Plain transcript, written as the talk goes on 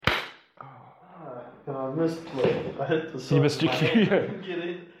And I missed, I hit the side. You missed your cue. Get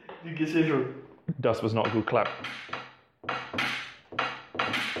in. You can see through. Dust was not a good clap.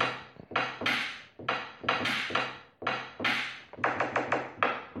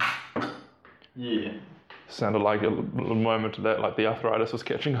 Yeah. Sounded like a little moment of that, like the arthritis was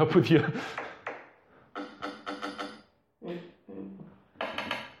catching up with you.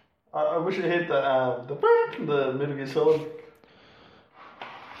 I wish it had the Metal Gear Solid.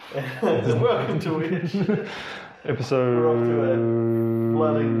 Welcome to Wedge. Episode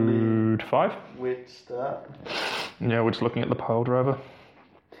floodingly 5. Wet start. Yeah, we're just looking at the pile driver.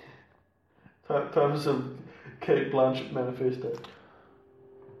 Types of Kate Blanchett manifesto.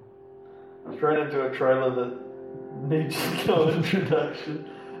 Straight into a trailer that needs no introduction.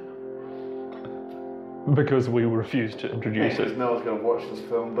 Because we refused to introduce Because it. no one's going to watch this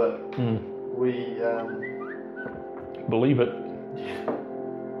film, but we Believe it.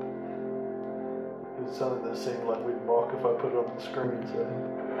 it's something that seemed like we'd mock if I put it on the screen. So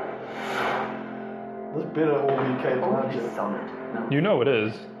this better all be Kate Blanchett. You know it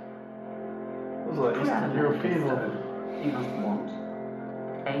is. It was like Eastern European one. You must want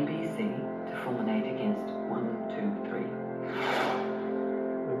ABC to fulminate against 1, 2, 3.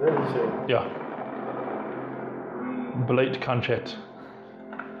 That is it. Yeah. Blade Kanchet.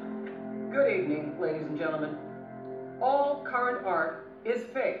 Good evening, ladies and gentlemen. All current art is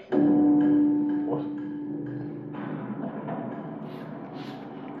fake. What?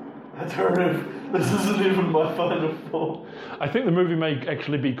 I don't know. This isn't even my final form. I think the movie may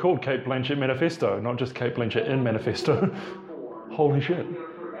actually be called Kate Blanchett Manifesto, not just Kate Blanchett in Manifesto. Holy shit. To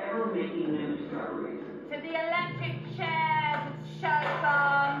the electric chairs, it's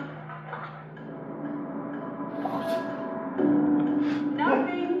showtime.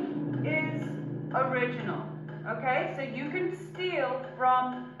 Nothing is original, okay? So you can steal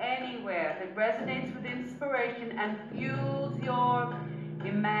from anywhere that resonates with inspiration and fuels your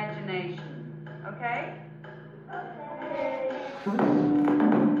imagination, okay?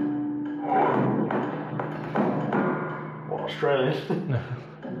 Well, Australian.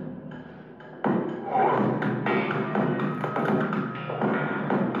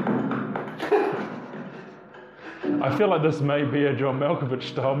 I feel like this may be a John Malkovich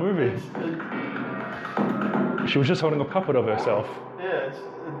style movie. She was just holding a puppet of herself. Yeah, it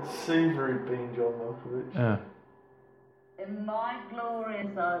seems very being John Malkovich. Yeah. In my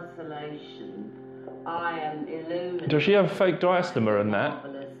glorious isolation, I am illuminated. Does she have fake diastema in that?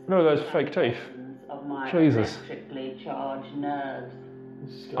 No, those fake teeth. Of my Jesus. electrically charged nerves.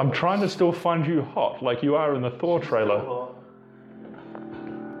 I'm trying to still find you hot, like you are in the Thor trailer.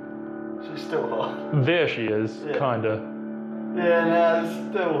 She's still hot. There she is, Yeah. kinda. Yeah, no, it's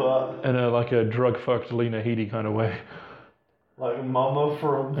still hot. In a like a drug-fucked Lena Headey kind of way. Like Mama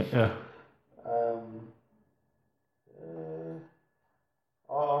from. Yeah.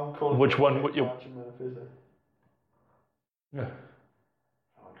 I'm calling. Which one Kate would you- Blanchett Manifesto. Yeah.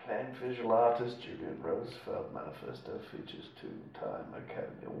 Acclaimed visual artist Julian Roosevelt Manifesto features two-time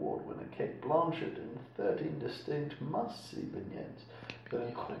Academy Award winner Kate Blanchett in 13 distinct must-see vignettes that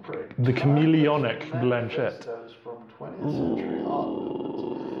incorporate The chameleonic timeless Blanchett. manifestos from 20th century art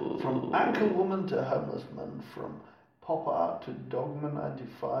movements. From Anchorwoman to Homeless Man, from pop art to Dogma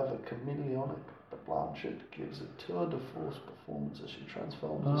 95, a chameleonic Blanchett gives a tour de force performance as she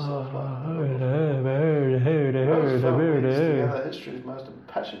transforms herself Roosevelt weaves together history's most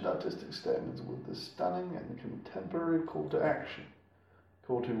impassioned artistic statements with the stunning and contemporary call to action.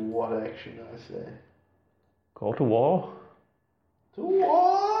 Call to what action, I say? Call to War? To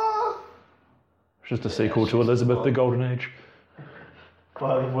war! It's just a sequel to Elizabeth the Golden Age.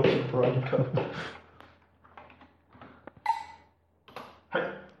 By the Witch of Veronica. Hey!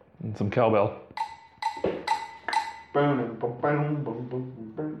 And some cowbell.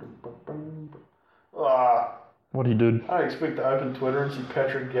 Ah, What he did. I expect to open Twitter and see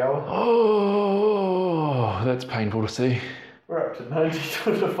Patrick Gower. Oh, that's painful to see. We're up to 90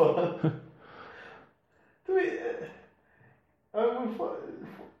 Twitter followers. Do we?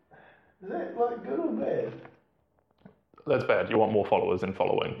 Is that like good or bad? That's bad. You want more followers than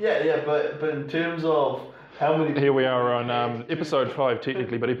following. Yeah, but in terms of how many. Here we are on episode 5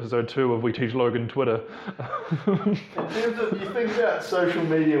 technically, but episode 2 of We Teach Logan Twitter. In terms of, you think about social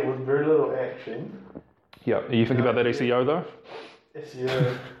media with very little action. Yeah, you think about that SEO though?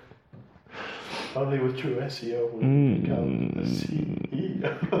 SEO. Only with true SEO will become a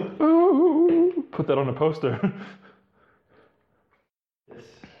CEO. Ooh, put that on a poster. Yes.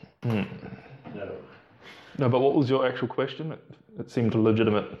 No, No. but what was your actual question? It seemed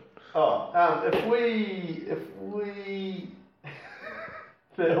legitimate. Oh, if we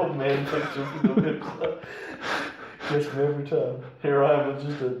The old man picture from the website. Gets me every time. Here I am with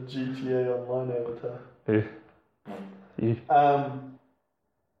just a GTA Online avatar. Yeah.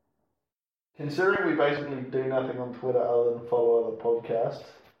 Considering we basically do nothing on Twitter other than follow other podcasts,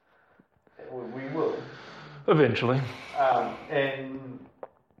 we will. Eventually. And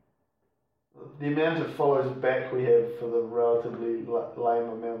the amount of follows back we have for the relatively lame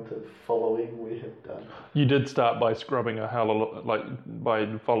amount of following we have done. You did start by scrubbing a hell of a lot, like by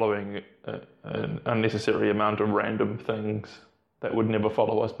following an unnecessary amount of random things that would never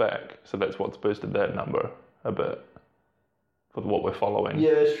follow us back. So that's what's boosted that number a bit for what we're following.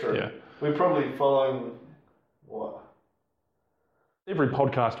 Yeah, that's true. Yeah. We're probably following what? Every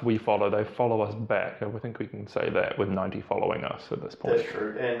podcast we follow, they follow us back. I think we can say that with 90 following us at this point. That's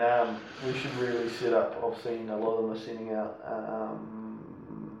true. And we should really set up, I've seen a lot of them are sending out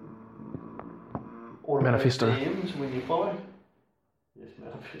automatic Manifesto. DMs when you follow. Yes,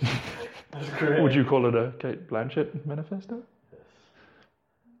 manifesto. That's correct. Would you call it a Kate Blanchett manifesto? Yes.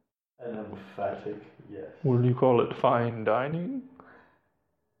 An emphatic yes. Would you call it fine dining?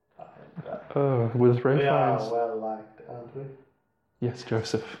 Fine. With Ray We are Fiennes. well liked, aren't we? Yes,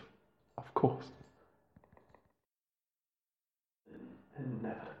 Joseph. Of course.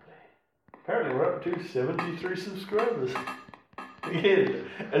 Inevitably. Apparently we're up to 73 subscribers. Again,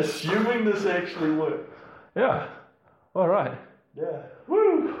 assuming this actually works. Yeah. All right. Yeah.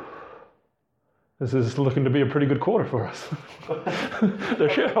 Woo! This is looking to be a pretty good quarter for us. The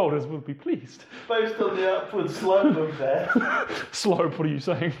shareholders will be pleased. Based on the upward slope of that. Slope, what are you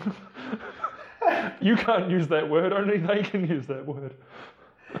saying? You can't use that word, only they can use that word.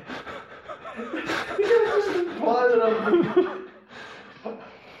 You can just imply that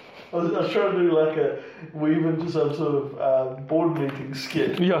I was trying to do like a weave into some sort of board meeting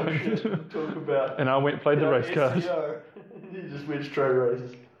skit. Yeah. Talk about. And I went played the race card. SEO. You just went straight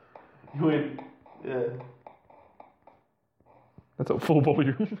races. You went, yeah. That's at full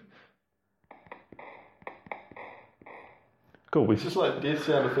volume. Cool. It's just like death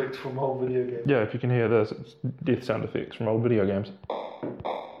sound effects from old video games. Yeah, if you can hear this, it's death sound effects from old video games.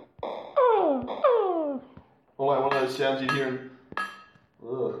 Or like one of those sounds you hear in.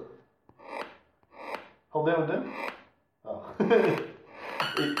 Ugh. Hold down, down. Oh.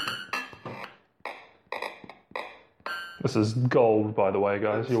 This is gold, by the way,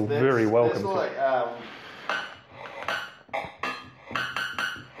 guys. You're very welcome. That's like,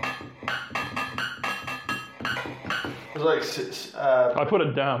 it's like, I put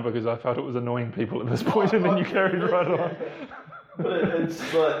it down because I felt it was annoying people at this point, and then you carried right on. But it's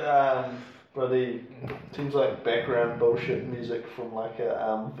like, bloody, seems like background bullshit music from like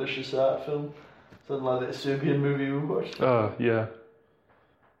a vicious art film. Something like that Serbian movie we watched. Oh, yeah.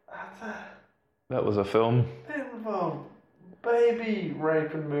 That was a film. That involved baby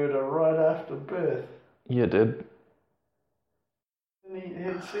rape and murder right after birth. Yeah, it did. And he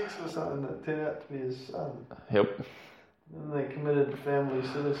had sex with something that turned out to be his son. Yep. And they committed family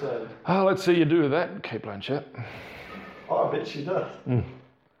suicide. Oh, let's see you do that, Kate Blanchett. Oh, I bet she does. Mm.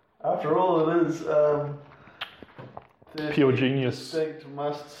 After all, it is Pure genius. Distinct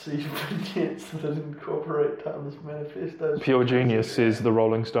must-see vignettes that incorporate Thomas Manifesto's. Pure genius, says the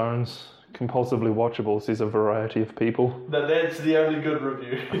Rolling Stones. Compulsively watchable, says a variety of people. That's the only good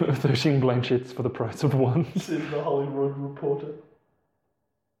review. 13 Blanchetts for the price of one. Says the Hollywood Reporter.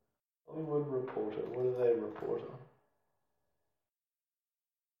 Hollywood Reporter, what do they report on?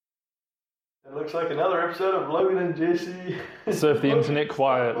 It looks like another episode of Logan and Jesse. Surf the internet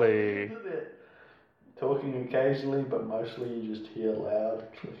quietly. Talking occasionally, but mostly you just hear loud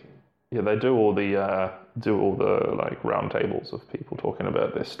clicking. Yeah, they do all the like round tables of people talking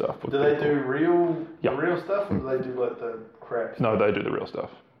about this stuff. Do they do real stuff, or do they do like the crap stuff? No, they do the real stuff.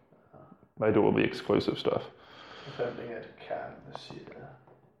 They do all the exclusive stuff. Opening at a card this year.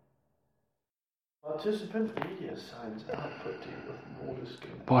 Participant media signs output deal with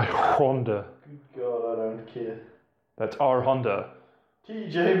Morderskin. By Honda. Good God, I don't care. That's our Honda.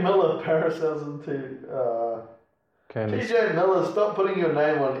 TJ Miller parasails into. Candace. TJ Miller, stop putting your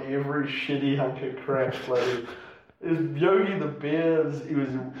name on every shitty hunk of crap, bloody. It was Yogi the Bears. He was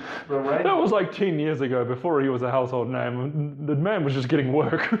the Ranger. That was like 10 years ago, before he was a household name. The man was just getting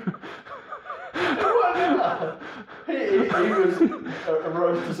work. He was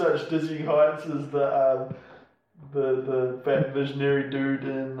rose to such dizzying heights as the The fat visionary dude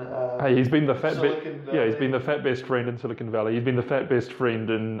in Hey, he's been the fat Silicon Valley. Yeah, he's been the fat best friend in Silicon Valley. He's been the fat best friend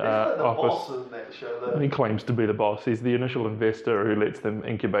in He's like the Office. boss in that show, though. He claims to be the boss. He's the initial investor who lets them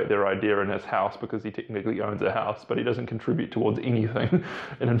incubate their idea in his house because he technically owns a house, but he doesn't contribute towards anything,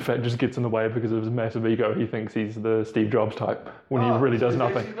 and in fact just gets in the way because of his massive ego. He thinks he's the Steve Jobs type when he really so does he's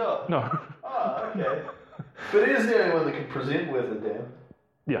nothing. actually not. No. Oh, okay. But he is the only one that can present with it, Dan.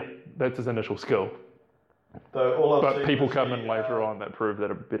 Yeah, that's his initial skill. Though all I've But seen people is come he, in later on that prove that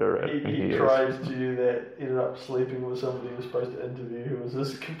are better at it than He he is. tries to do that, ended up sleeping with somebody he was supposed to interview who was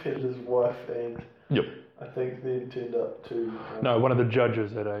his competitor's wife, and Yep. I think then turned up to... No, one of the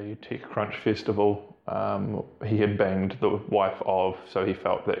judges at a TechCrunch festival, he had banged the wife of, so he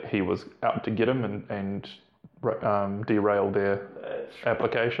felt that he was out to get him and derail their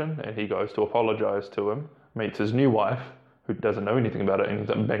application, and he goes to apologise to him, meets his new wife, who doesn't know anything about it, and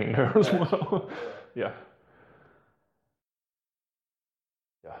ends up banging her as well. Yeah.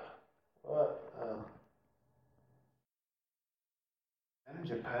 Yeah. What? Can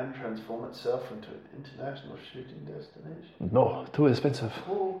Japan transform itself into an international shooting destination? No, too expensive.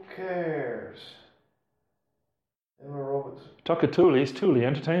 Who cares? Emma Roberts. Takatuli's Tuli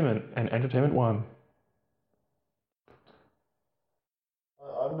Entertainment and Entertainment One.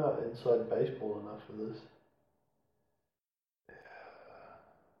 I'm not inside baseball enough for this.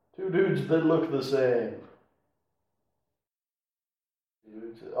 Two dudes that look the same.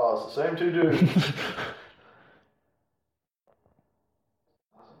 Oh, it's the same two dudes. Doesn't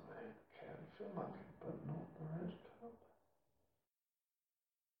make can feel like it, but not the red cup.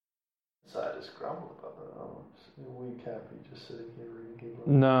 Inside is grumble about that. Oh, we can't be just sitting here reading.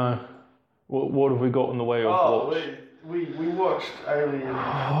 No. What have we got in the way of Oh, watch? we watched Alien.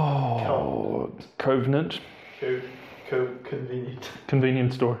 Oh, Covenant. Convenient.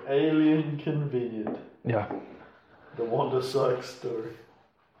 Convenience store. Alien Convenient. Yeah. The Wanda Sykes story.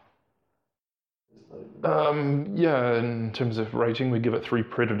 Yeah, in terms of rating, we give it 3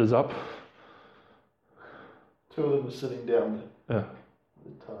 Predators up. Two of them are sitting down Yeah.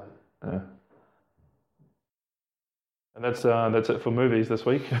 the time. Yeah. And that's it for movies this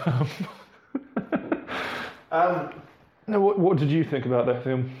week. Now, what did you think about that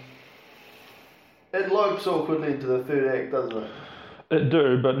film? It lopes awkwardly into the third act, doesn't it? It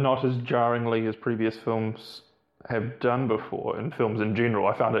do, but not as jarringly as previous films have done before. In films in general,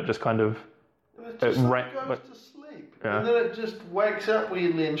 I found it just kind of... It just goes to sleep. Yeah. And then it just wakes up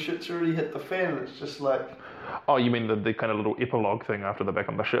weirdly and shit's already hit the fan. And it's just like... Oh, you mean the kind of little epilogue thing after they're back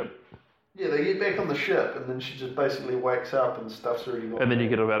on the ship? Yeah, they get back on the ship and then she just basically wakes up and stuff's already gone. And then you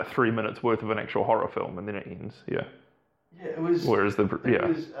get about 3 minutes worth of an actual horror film, and then it ends. Yeah. Yeah, it was... Whereas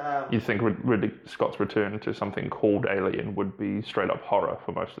you'd think Ridley Scott's return to something called Alien would be straight up horror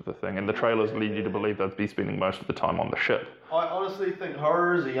for most of the thing, and the trailers lead you to believe they'd be spending most of the time on the ship. I honestly think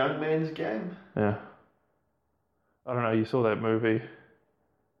horror is a young man's game. Yeah. I don't know, you saw that movie.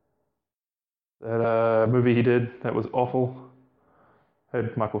 That movie he did, that was awful.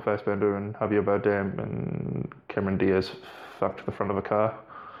 Had Michael Fassbender and Javier Bardem and Cameron Diaz fucked the front of a car.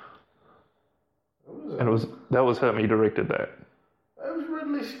 And that was him, he directed that. That was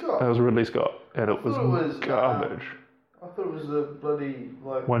Ridley Scott. That was Ridley Scott, and it was garbage. I thought it was a bloody,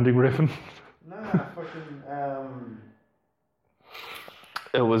 like... Winding Refn. Nah, fucking,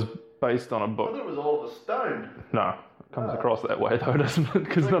 It was based on a I book. thought it was Oliver Stone. No, it comes across that way though, doesn't it?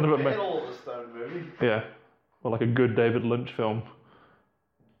 Because Like none of it a makes... bad Oliver Stone movie. Yeah. Well, like a good David Lynch film.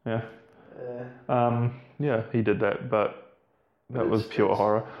 Yeah. Yeah, he did that, but that was pure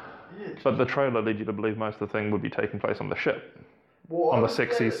horror. Yeah, But the trailer led you to believe most of the thing would be taking place on the ship. well, on I the was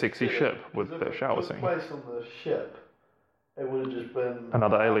sexy, glad it sexy did, ship with because the if it shower took scene. place on the ship, it would have just been...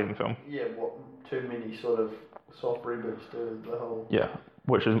 Another Alien film. Yeah, too many sort of soft reboots to the whole... Yeah,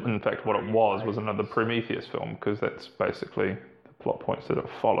 which is in fact what it was another Prometheus film, because that's basically the plot points that it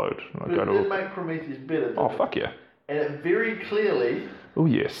followed. But it did make Prometheus better, didn't Oh, it? fuck yeah. And it very clearly Oh,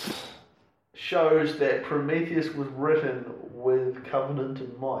 yes. shows that Prometheus was written with Covenant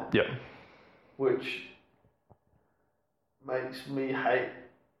in mind. Yeah. Which makes me hate...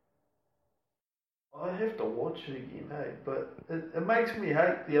 I have to watch it again, hey, but it makes me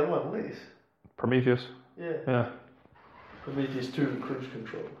hate the other one less. Prometheus. Yeah. Yeah. Prometheus 2 Cruise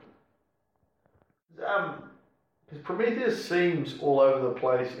Control. Because Prometheus seems all over the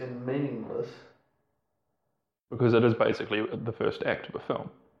place and meaningless. Because it is basically the first act of a film.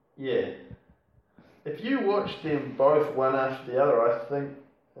 Yeah. If you watch them both one after the other, I think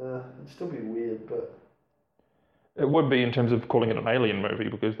it'd still be weird, but... It would be in terms of calling it an alien movie,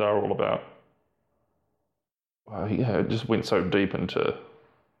 because they're all about... Well, yeah, it just went so deep into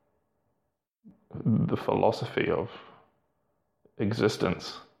the philosophy of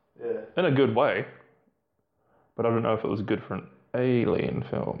existence Yeah. in a good way, but I don't know if it was good for an alien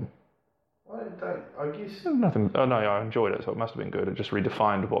film. I guess. Nothing. Oh no, I enjoyed it, so it must have been good. It just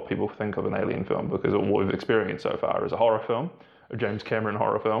redefined what people think of an alien film, because all we've experienced so far is a horror film, a James Cameron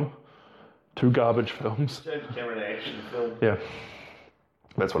horror film, 2 garbage films. James Cameron action film. Yeah,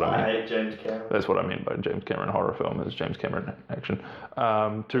 that's what I mean. I hate James Cameron. That's what I mean by James Cameron horror film, is James Cameron action.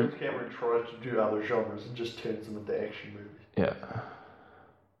 James Cameron tries to do other genres and just turns them into action movies. Yeah.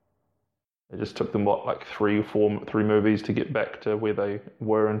 It just took them, like 3 movies to get back to where they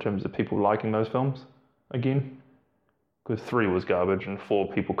were in terms of people liking those films again. Because 3 was garbage and 4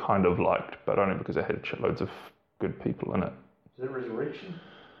 people kind of liked, but only because it had shitloads of good people in it. Is it Resurrection?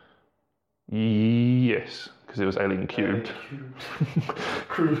 Yes, because it was Alien Cubed.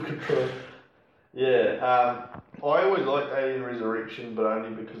 Cruise Control. Yeah, I always liked Alien Resurrection, but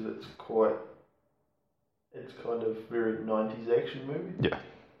only because it's kind of very 90s action movie. Yeah.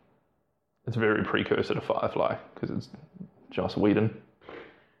 It's very precursor to Firefly, because it's Joss Whedon.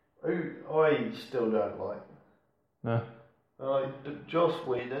 Who I still don't like. No. I like Joss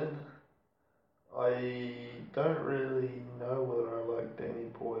Whedon. I don't really know whether I like Danny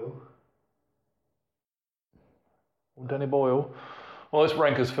Boyle. Well, Danny Boyle. Well, let's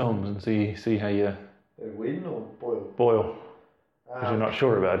rank his films and see how you... Whedon or Boyle? Boyle. Because you're not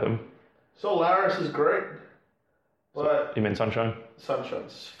sure about him. Solaris is great. But You mean Sunshine?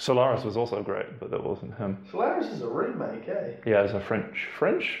 Sunshine's. Solaris was also great, but that wasn't him. Solaris is a remake, eh? Yeah, it's a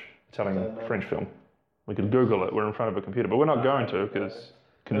Italian French film. We could Google it. We're in front of a computer, but we're not going to, because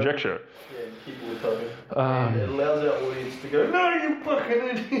conjecture. Yeah, people were talking. And it allows our audience to go, no, you fucking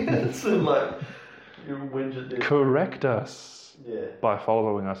idiots, and like, you whinge at them. Correct us. Yeah. By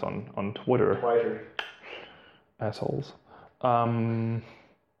following us on Twitter. Twitter. Assholes.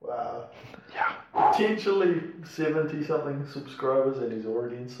 Wow. Yeah. Potentially 70-something subscribers, and he's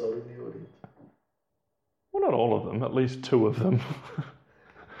already insulting the audience. Well, not all of them. At least 2 of them.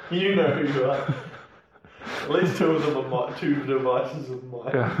 You know who you are. At least 2 of them are 2 devices of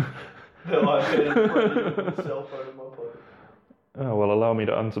mine. Yeah. The iPad in front of you, the cell phone in my pocket. Oh, well, allow me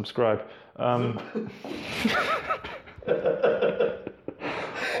to unsubscribe. Wow.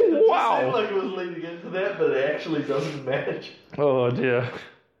 It seemed like it was leading into that, but it actually doesn't match. Oh, dear.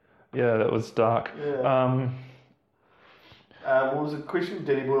 Yeah, that was dark. Yeah. What was the question?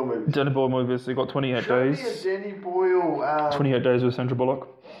 Danny Boyle movies. Danny Boyle movies, they got 28 Show days. me a Danny Boyle... 28 days with Sandra Bullock.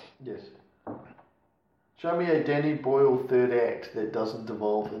 Yes. Show me a Danny Boyle third act that doesn't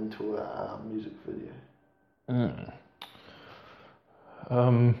devolve into a music video.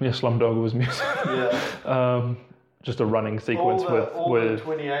 Yeah, Slumdog was music. Yeah. Just a running sequence all with the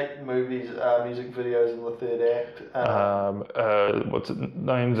 28 movies music videos in the third act. what's it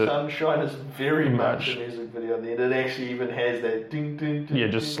named? Sunshine is very much a music video. Then it actually even has that ding ding ding. Yeah,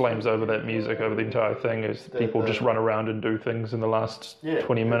 just ding, slams over that music over the entire thing as people just run around and do things in the last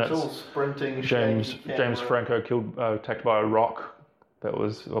 20 minutes. It's all sprinting. James Franco attacked by a rock. That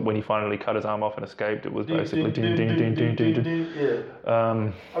was when he finally cut his arm off and escaped. It was basically ding ding ding ding ding ding. Yeah. I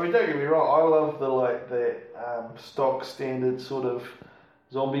mean, don't get me wrong. I love the stock standard sort of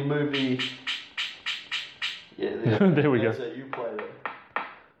zombie movie. Yeah. There we go. That's it. You played it.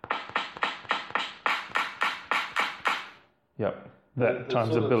 Yep. That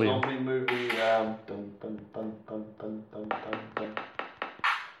times a billion. Zombie movie. Dun, dun, dun, dun, dun, dun, dun,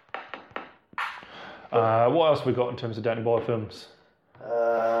 dun. What else have we got in terms of Danny Boyle films?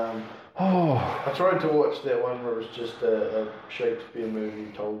 I tried to watch that one where it was just a Shakespeare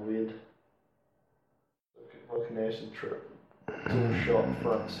movie told weird. Like an acid trip. It's all shot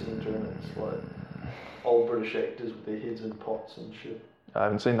front centre and it's like old British actors with their heads in pots and shit. I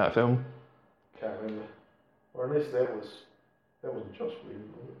haven't seen that film. Can't remember. Or unless that wasn't Joss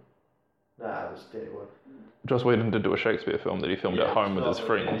Whedon, was it? Nah, it was Danny Boyle. Joss Whedon did do a Shakespeare film that he filmed at home with his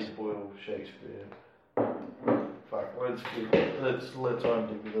friends. Danny Boyle Shakespeare. Fuck, let's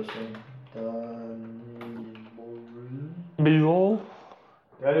undo this one.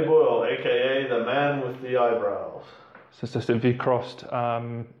 Danny Boyle, aka the man with the eyebrows. So if he crossed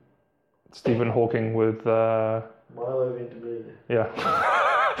Stephen Hawking with Milo Ventimiglia. Yeah.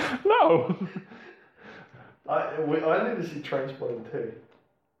 No. I need to see Trainspotting 2.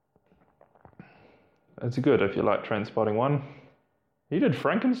 It's good if you like Trainspotting 1. He did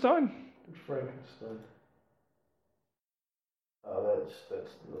Frankenstein. Frankenstein. Oh,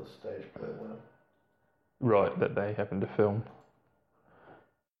 that's the stage play one. Right, that they happened to film.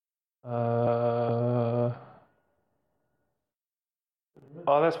 Oh,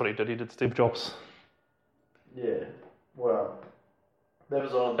 that's what he did. He did Steve Jobs. Yeah. Well, That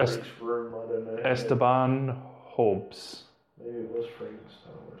was on Est- Drake's room, I don't know. Esteban Hobbs. Maybe it was freaking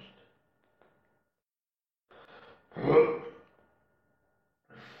Star Wars.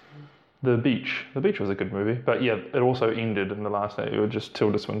 The Beach. The Beach was a good movie, but yeah, it also ended in the last day with just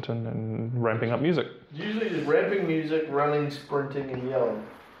Tilda Swinton and ramping up music. Usually it's rapping music, running, sprinting, and yelling.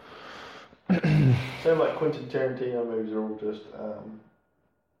 Sound like Quentin Tarantino movies are all just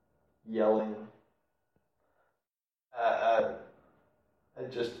yelling.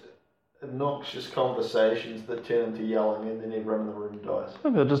 Just obnoxious conversations that turn into yelling, and then everyone in the room dies.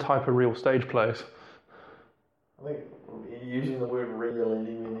 They're just hyper-real stage plays. I think using the word real in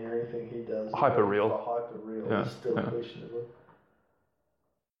anything he does. Hyper-real. Hyper-real Yeah, is still yeah. questionable.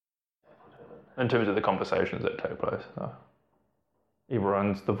 In terms of the conversations that take place.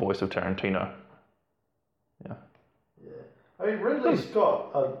 Everyone's the voice of Tarantino. Yeah. Yeah. I mean, Ridley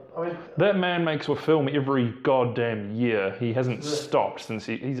Scott, That man makes a film every goddamn year. He hasn't stopped since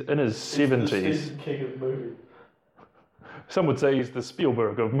he's in his 70s. He's the Stephen King of movies. Some would say he's the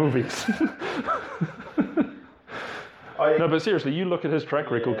Spielberg of movies. No, but seriously, you look at his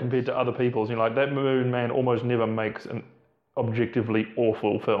track record compared to other people's, you're like, that man almost never makes an objectively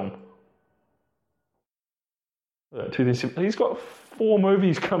awful film. 2007, he's got 4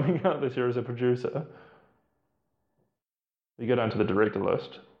 movies coming out this year as a producer. You go down to the director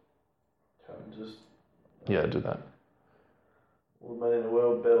list. Just Yeah, do that. All the Money in the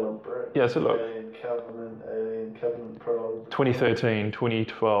World, Battle of Britain. Yeah, so look. Alien Covenant Prologue. 2013,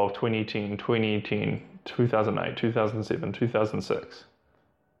 2012, 2010, 2010, 2008, 2007, 2006.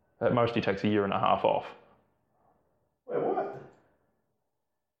 That mostly takes a year and a half off. Wait, what?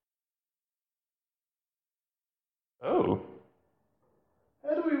 Oh.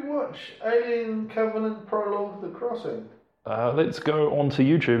 How do we watch Alien Covenant Prologue The Crossing? Let's go onto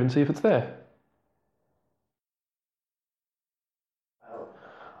YouTube and see if it's there. Oh.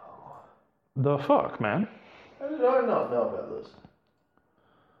 The fuck, man? How did I not know about this?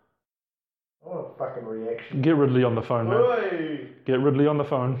 I want a fucking reaction. Get Ridley on the phone, man. Oi! Get Ridley on the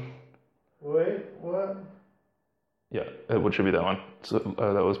phone. Wait, what? Yeah, it should be that one. So,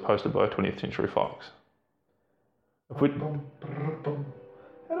 that was posted by 20th Century Fox. If we, How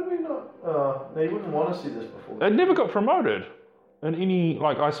did we not? No, you wouldn't want to see this before. it never got promoted. In any,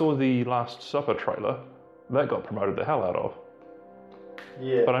 like, I saw the Last Supper trailer. That got promoted the hell out of.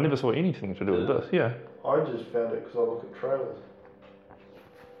 Yeah. But I never saw anything to do with this, yeah. I just found it because I look at trailers.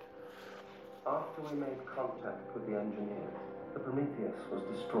 After we made contact with the engineers, the Prometheus was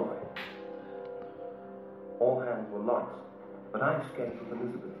destroyed. All hands were lost, but I escaped with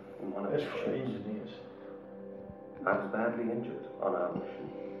Elizabeth in one of the That's for ships. engineers. I was badly injured on our mission.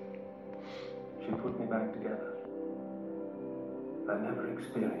 She put me back together. I've never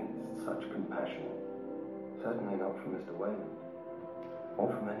experienced such compassion. Certainly not from Mr. Wayland, or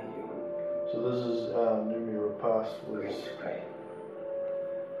from any human. So this is Noomi Rapace was,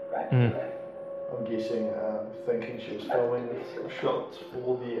 I'm guessing, thinking she was filming shots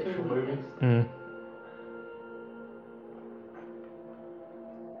for the actual movie. Mm.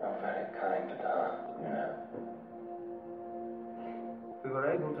 You're very kind at heart, you know. We were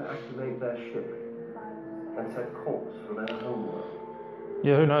able to activate their ship and set course for their homeworld.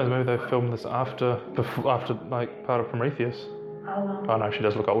 Yeah, who knows? Maybe they filmed this after like part of Prometheus. How long? Oh no, she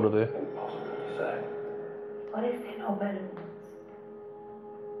does look older there. Impossible to say. What if they're no better than us?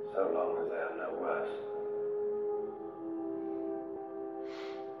 So long as they are no worse.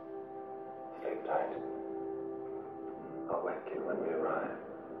 Sleep tight. I'll wake you when we arrive.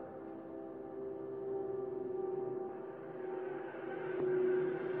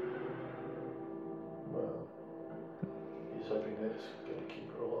 Well, he's hoping that's going to keep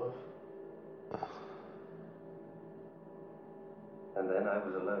her alive. And then I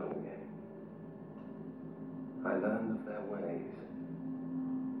was alone again. I learned of their ways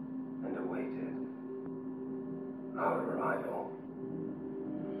and awaited our arrival.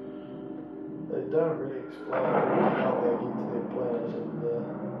 They don't really explain how they get to their planet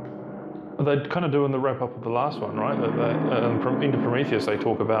and They kind of do in the wrap up of the last one, right? That they, from into Prometheus, they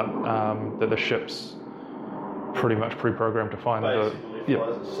talk about that the ship's pretty much pre-programmed to find basically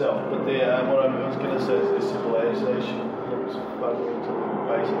flies itself. But what I was going to say is their civilization looks fundamentally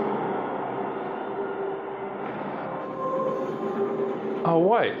basic. Oh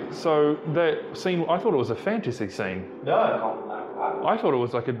wait, so that scene, I thought it was a fantasy scene. No. I thought it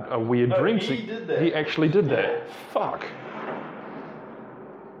was like a weird No, dream he scene. did that. He actually did that. Yeah. Fuck.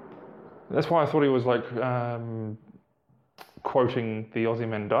 That's why I thought he was like quoting the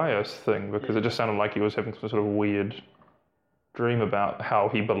Ozymandias thing, because it just sounded like he was having some sort of weird dream about how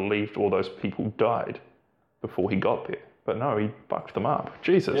he believed all those people died before he got there. But no, he fucked them up.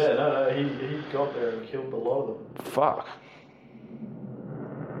 Jesus. Yeah, no, he got there and killed a lot of them. Fuck.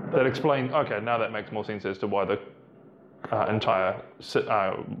 That explains. Okay, now that makes more sense as to why the entire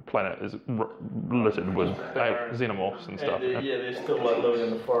planet is littered with xenomorphs and stuff. And they're still like living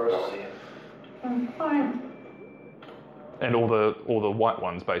in the forest. I'm fine. And all the white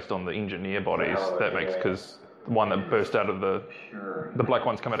ones based on the engineer bodies. That makes, because the one that burst out of the black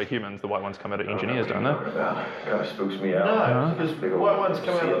ones come out of humans, the white ones come out of engineers, don't they? Kind of spooks me out. No, because white ones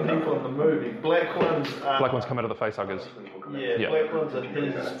come out of the people in the movie. Black ones come out of the facehuggers. Yeah, black ones are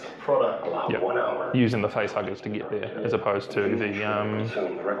his product. Yeah, using the facehuggers to get there, as opposed to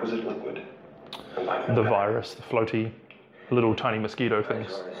the requisite liquid. virus, the floaty, little tiny mosquito things. I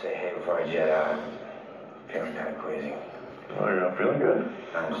just wanted to say hey before I jet out. Feeling kind of queasy. Oh, you're not feeling good?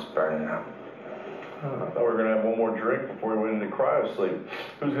 I'm just burning up. I thought we were going to have one more drink before we went into cryo sleep.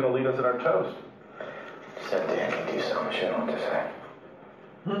 Who's going to lead us in our toast? Said Dan can do something. She don't know what to say.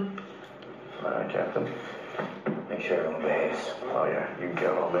 All right, Captain. Make sure everyone behaves. Oh, yeah, you can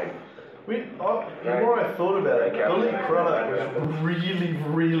count on me. The more I thought about it, Billy Crudup was really,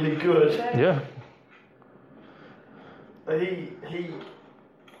 really good. Yeah.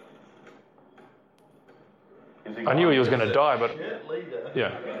 I knew he was going to die, but leader.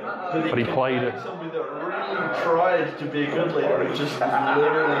 yeah. But he played it. Somebody that really tried to be a good leader, it just was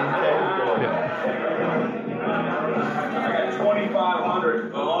literally incapable. Yeah. I got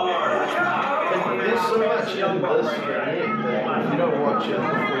 2,500. There's so much in this that if you don't watch it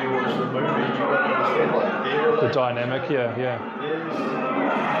before you watch the movie, you won't understand The dynamic, yeah.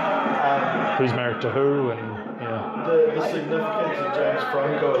 Who's married to who, and yeah. The significance of James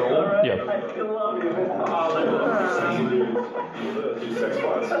Franco at all. Yeah.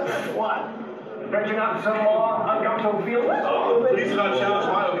 What? Stretching out some more uncomfortable feelings? Oh, please do not challenge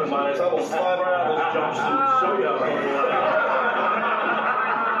my open minds. I will slide right out of this jumpsuit. Show you.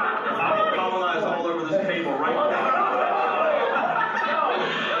 I will colonize all over this table right now.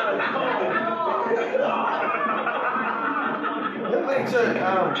 So,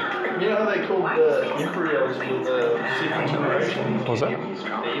 you know how they called the embryos with the second generation? What was that? The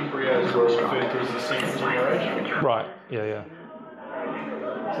embryos were referred to as the second generation. Right, yeah.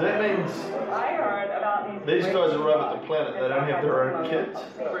 So that means these guys arrive at the planet, they don't have their own kids.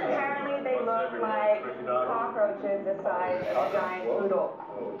 Apparently they look like cockroaches the size of a giant poodle.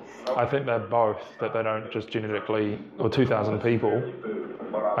 I think they're both, that they don't just genetically, or 2,000 people.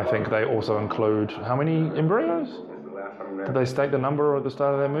 I think they also include, how many embryos? Did they state the number at the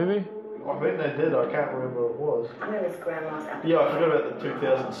start of that movie? I think they did, I can't remember what it was. I know his grandma's got. Yeah, I forgot about the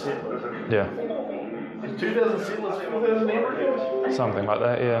 2,000 settlers. Yeah. Is 2,000 settlers 4,000 embryos? Something like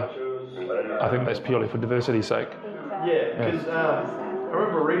that, yeah. I think that's purely for diversity's sake. Yeah, because I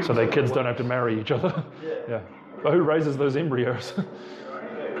remember reading. So their kids don't have to marry each other. Yeah. But who raises those embryos?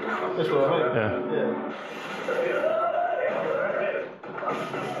 That's what I mean. Yeah.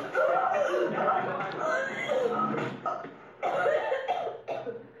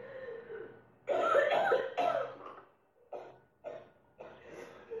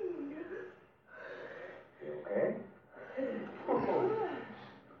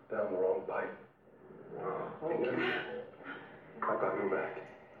 Down the wrong pipe. I got your back.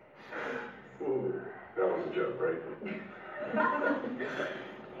 That was a joke, right?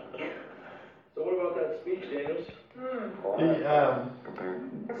 So what about that speech, Daniels?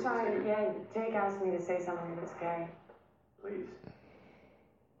 Sorry, yeah, Jake asked me to say something that's gay. Please.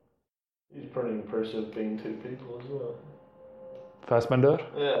 He's pretty impressive being two people as well. Fassbender?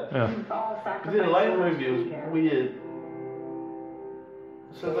 Yeah. Because in the late movie it was weird.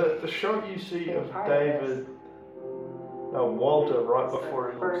 So the shot you see of Walter right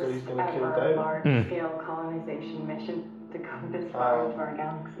before he looks like he's going to kill David. Large-scale colonization mission to come this far into our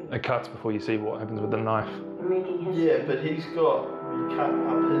galaxy. It cuts before you see what happens with the knife. Making history. Yeah, but he's got cut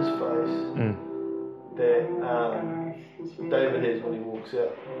up his face that David has when he walks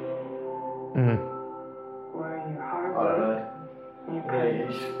out. Or in your heart. I don't know. And then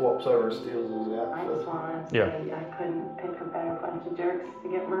he swaps over and steals his I just outfit. wanted to say I couldn't pick a better bunch of jerks to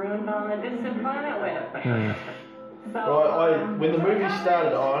get marooned on a distant planet with. So, when the movie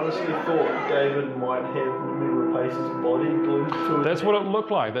started, I honestly thought David might have Remember Pace's body glued to his That's what it looked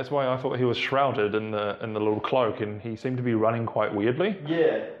like. That's why I thought he was shrouded in the little cloak, and he seemed to be running quite weirdly.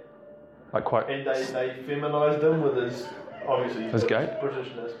 Yeah. Like quite. And they feminized him with his, obviously, His gait?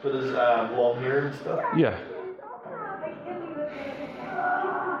 Britishness, but his long hair and stuff. Yeah.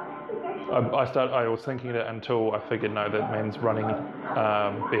 I was thinking it until I figured, no, that man's running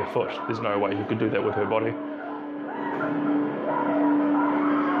barefoot. There's no way he could do that with her body.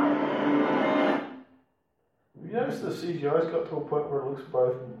 You don't noticed the CGI's got to a point where it looks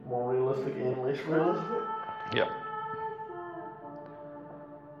both more realistic and less realistic? Yeah.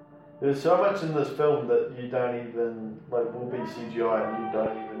 There's so much in this film that you don't even, like, will be CGI and you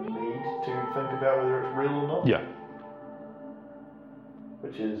don't even need to think about whether it's real or not. Yeah.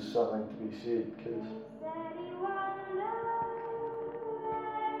 Which is something to be said, because...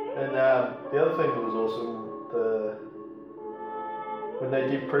 And the other thing that was awesome, when they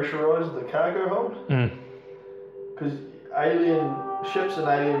depressurized the cargo hold, because ships in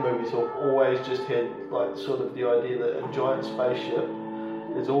alien movies have always just had, like, sort of the idea that a giant spaceship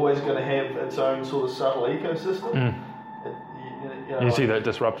is always going to have its own sort of subtle ecosystem. You see that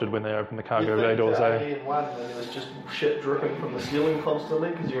disrupted when they open the cargo bay doors. Alien 1, and there was just shit dripping from the ceiling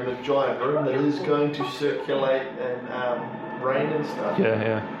constantly because you're in a giant room that is going to circulate and rain and stuff.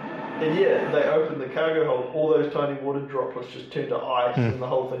 Yeah. And they opened the cargo hold, all those tiny water droplets just turned to ice, and the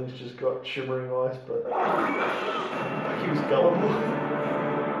whole thing's just got shimmering ice, but he was gullible.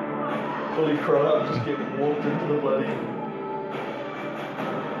 Fully cried up, just getting walked into the bloody...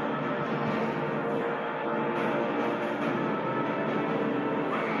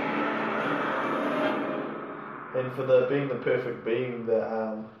 And for being the perfect being,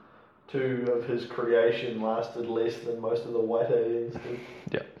 the 2 of his creation lasted less than most of the white aliens did.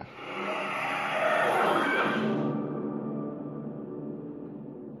 Yeah.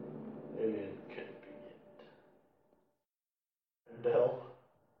 Alien can't be it. And hell.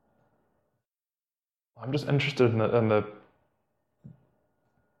 I'm just interested in the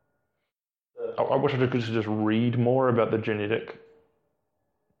I wish I could just read more about the genetic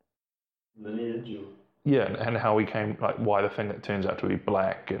lineage. Yeah, and how he came, like, why the thing that turns out to be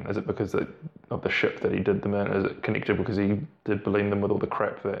black, and is it because of the ship that he did them in? Is it connected because he did blend them with all the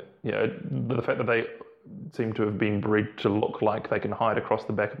crap that, the fact that they seem to have been bred to look like they can hide across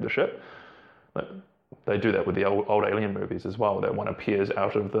the back of the ship? Like, they do that with the old Alien movies as well, that one appears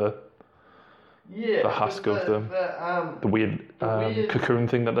out of the husk of the weird cocoon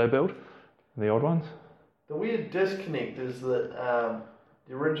thing that they build, the old ones. The weird disconnect is that...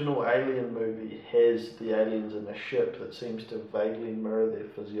 the original Alien movie has the aliens in a ship that seems to vaguely mirror their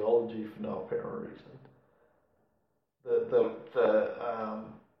physiology for no apparent reason.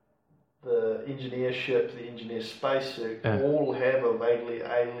 The engineer ship, the engineer spacesuit, all have a vaguely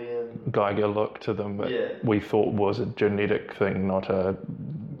alien Geiger look to them that we thought was a genetic thing, not a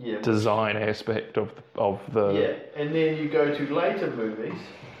design aspect of the... Yeah, and then you go to later movies,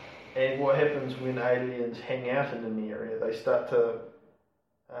 and what happens when aliens hang out in an area? They start to...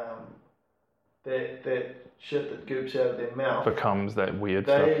 that shit that goops out of their mouth becomes that weird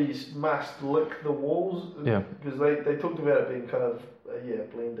stuff. They must lick the walls, because they talked about it being kind of a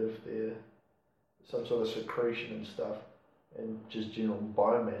blend of some sort of secretion and stuff, and just general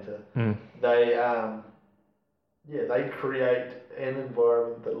biomatter. They create an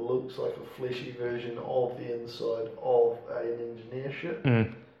environment that looks like a fleshy version of the inside of an engineer ship,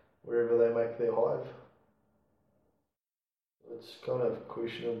 wherever they make their hive. It's kind of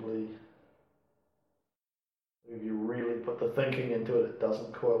questionably, if you really put the thinking into it, it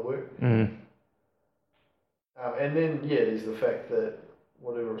doesn't quite work. And then, there's the fact that,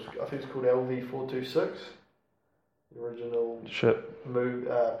 whatever, I think it's called LV-426, the original ship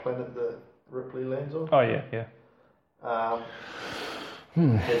planet that Ripley lands on. Oh, yeah.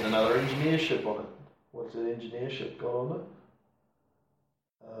 Has another engineer ship on it. What's that engineer ship got on it?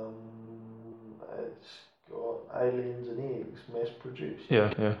 It's got aliens and eggs, mass produced.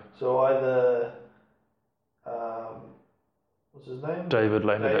 Yeah. So either, what's his name? David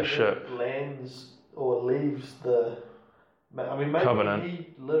landed that ship. Lands or leaves the... I mean, maybe Covenant. He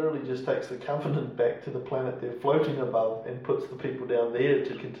literally just takes the Covenant back to the planet they're floating above and puts the people down there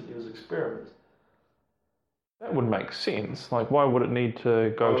to continue his experiments. That would make sense. Like, why would it need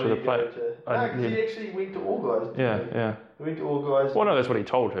to go to the planet? Because he actually went to All Guys. Yeah. He went to All Guys. Well, no, that's what he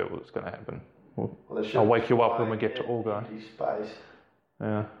told her was going to happen. I'll wake you up when we get to All Guys. Space.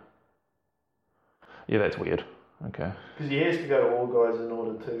 Yeah, that's weird. Okay. Because he has to go to All Guys in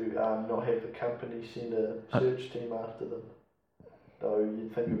order to not have the company send a search team after them. Though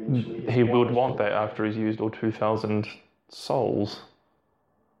you'd think eventually he would want that after he's used all 2,000 souls.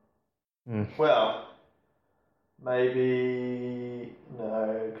 Well, maybe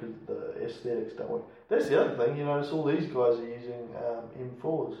no, because the aesthetics don't work. That's the other thing. You notice all these guys are using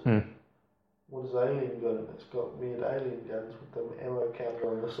M4s. What does Alien got in it? It's got weird alien guns with the ammo counter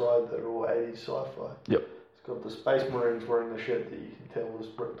on the side that are all 80s sci-fi. Yep. It's got the Space Marines wearing the shit that you can tell was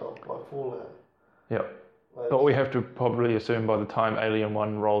ripped off by Fallout. Yep. But we have to probably assume by the time Alien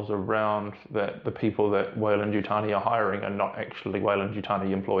 1 rolls around that the people that Weyland-Yutani are hiring are not actually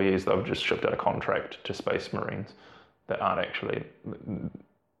Weyland-Yutani employees. They've just shipped out a contract to Space Marines that aren't actually,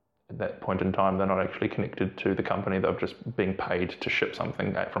 at that point in time, they're not actually connected to the company. They're just being paid to ship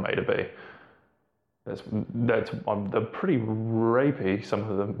something from A to B. They're pretty rapey, some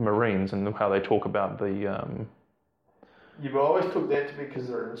of the Marines, and how they talk about the... Yeah, but I always took that to be because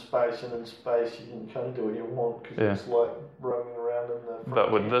they're in space, and in space you can kind of do what you want because it's like roaming around in the...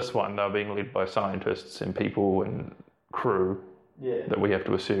 But with this one, they're being led by scientists and people and crew that we have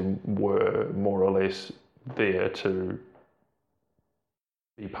to assume were more or less there to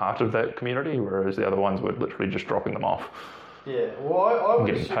be part of that community, whereas the other ones were literally just dropping them off. Yeah, well, I would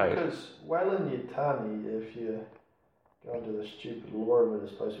getting assume paid. because Weyland-Yutani, if you go into the stupid lore of it,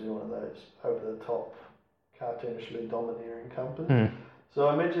 is supposed to be one of those over-the-top, cartoonishly domineering companies. So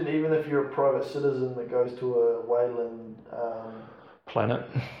I imagine even if you're a private citizen that goes to a Weyland planet,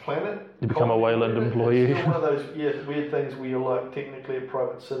 you become a Weyland employee. It's still one of those weird things where you're like technically a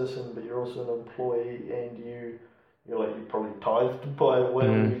private citizen, but you're also an employee, and you're probably tithed by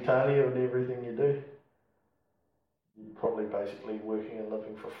Weyland-Yutani on everything you do. You're probably basically working and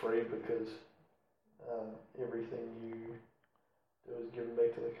living for free because everything you do is given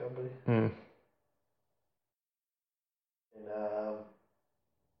back to the company. And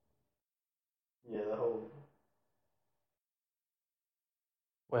the whole...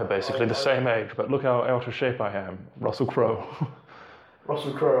 We're basically the same age, but look how out of shape I am. Russell Crowe.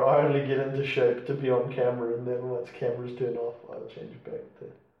 Russell Crowe, I only get into shape to be on camera, and then once cameras turn off, I'll change back to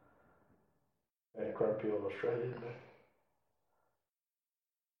grumpy old Australian.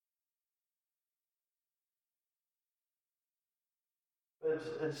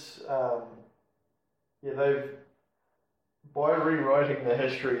 They've, by rewriting the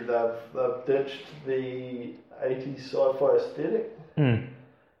history, they've ditched the 80s sci-fi aesthetic.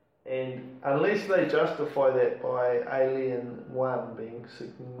 And unless they justify that by Alien 1 being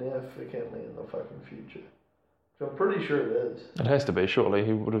significantly in the fucking future, which I'm pretty sure it is. It has to be, surely.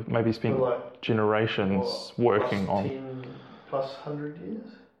 He would have maybe spent generations working on... 10 plus 100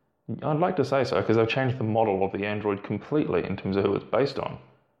 years? I'd like to say so, because they've changed the model of the android completely in terms of who it's based on.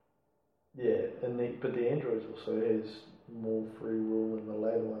 Yeah, but the android also has more free will in the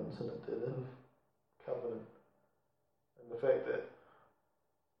later ones than it did in Covenant. And the fact that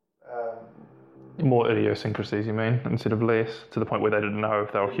more idiosyncrasies, you mean, instead of less, to the point where they didn't know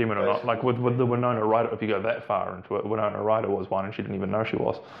if they were human or not. Like with the Winona Ryder, if you go that far into it, Winona Ryder was one and she didn't even know she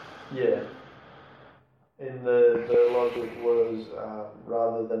was. Yeah. And the logic was,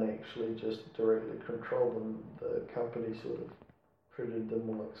 rather than actually just directly control them, the company sort of treated them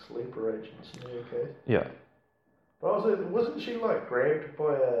more like sleeper agents in their case. Yeah. But also, wasn't she like grabbed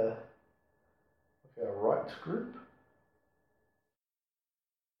by a rights group?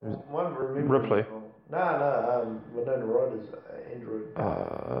 Ripley. No, Winona Ryder's android.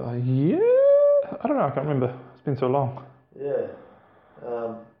 Yeah? I don't know, I can't remember. It's been so long. Yeah.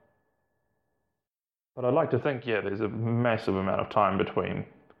 But I'd like to think, there's a massive amount of time between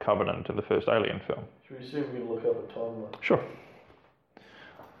Covenant and the first Alien film. Should we see if we can look up a timeline? Sure.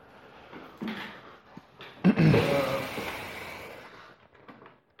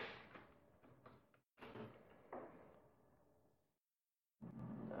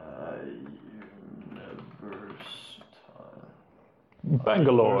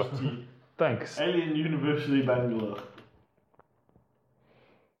 Bangalore. University. Thanks. Alien University, Bangalore.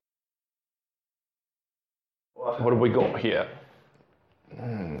 What have we got here?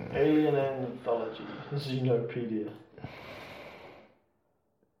 Alien Anthology, Xenopedia.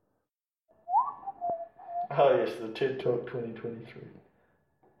 Oh yes, the TED Talk 2023.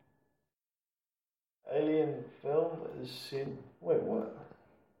 Alien film is sent... Wait, what?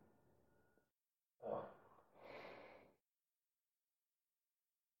 Oh.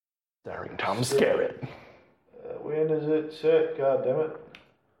 Starring Tom Skerritt. When is it set? God damn it.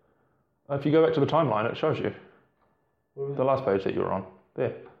 If you go back to the timeline, it shows you. The last page that you were on.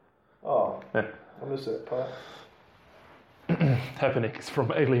 There. Oh. Yeah. I missed that part. Happenings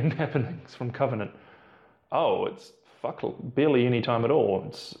from Alien Happenings from Covenant. Oh, it's barely any time at all.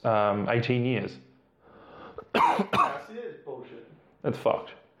 It's 18 years. I see it's bullshit. It's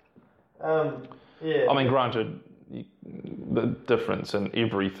fucked. Yeah. I mean, granted, the difference in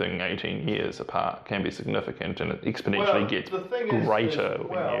everything 18 years apart can be significant, and it exponentially gets greater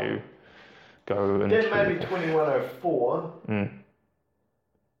when you go into... That may be 2104.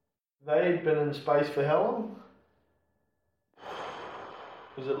 They'd been in space for how long?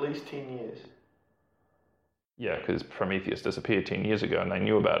 It was at least 10 years. Yeah, because Prometheus disappeared 10 years ago and they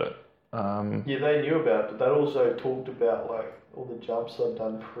knew about it. Yeah, they knew about it, but they also talked about like all the jumps they'd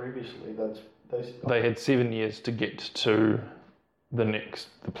done previously. They had 7 years to get to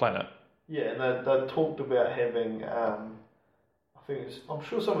the planet. Yeah, and they talked about having, I'm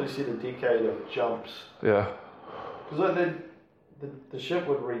sure somebody said a decade of jumps. Yeah. Because like the ship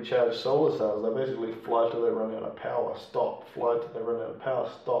would recharge solar cells. They basically fly till they run out of power, stop, fly till they run out of power,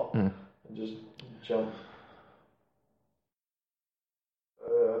 stop, and just jump.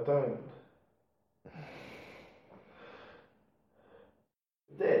 I don't.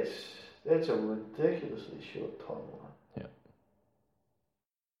 That's a ridiculously short timeline. Yeah.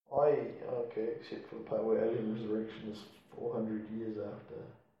 Except for the part where Alien Resurrection is 400 years after.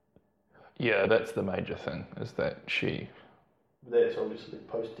 Yeah, that's the major thing, is that she... That's obviously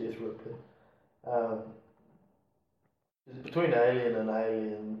post-death Ripley. Between Alien and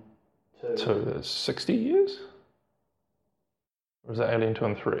Alien 2... So there's 60 years? Or is that Alien 2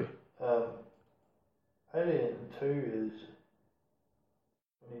 and 3? Alien 2 is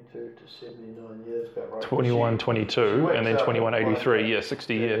 22 to 79 years, about right. 21, 22, and then 21, 83. Yeah,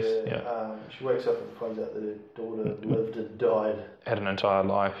 60 years. Yeah. She wakes up and finds out that her daughter lived and died. Had an entire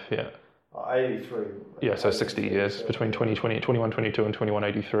life, yeah. 83. Yeah, so 60 years between 21, 22 and 21,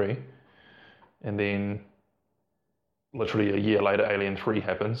 83. And then literally a year later, Alien 3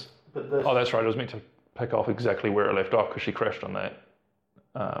 happens. Oh, that's right. It was meant to pick off exactly where it left off because she crashed on that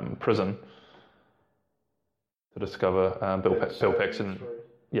prison to discover Bill Paxton.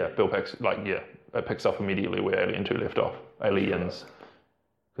 Yeah, Bill Paxton. It picks up immediately where Alien 2 left off. Aliens,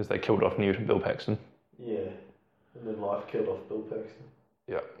 because they killed off Newt and Bill Paxton. Yeah, and then life killed off Bill Paxton.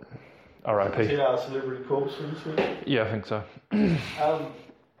 Yeah. R.I.P. Is it our celebrity corpse? Yeah, I think so.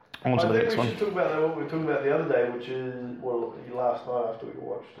 On to the next one. I think we should talk about what we were talking about the other day, which is, last night after we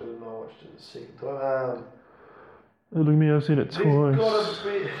watched it, and I watched it the second time. Look at me, I've seen it twice.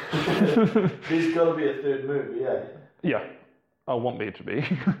 There's got to be a third movie, eh? Yeah, I want there to be.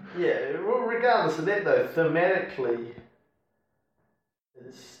 Yeah, well, regardless of that though, thematically,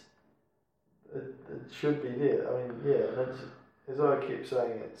 it should be there. I mean, yeah, that's, as I kept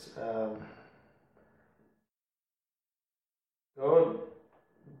saying, it's God.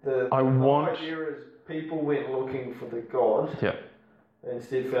 The idea is people went looking for the God. Yeah. They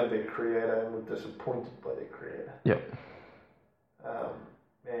instead found their creator and were disappointed by their creator. Yeah.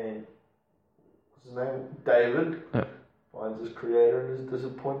 And what's his name? David. Yeah. Finds his creator and is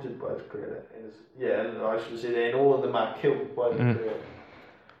disappointed by his creator. And I should have said, and all of them are killed by the creator.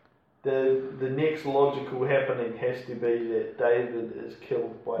 The next logical happening has to be that David is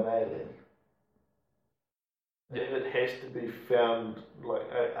killed by an alien. David has to be found, like,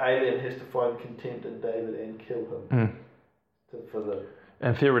 an alien has to find contempt in David and kill him.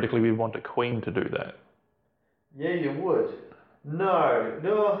 And theoretically, we want a queen to do that. Yeah, you would.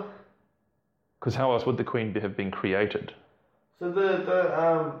 No. Because how else would the queen have been created? So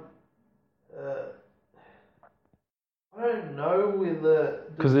I don't know whether...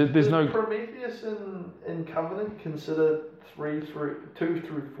 Because there's no... Prometheus in Covenant consider 2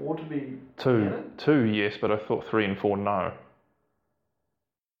 through 4 to be 2, yes, but I thought 3 and 4, no.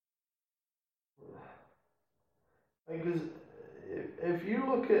 Because if you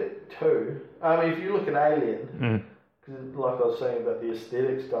look at 2, if you look at Alien, because like I was saying about the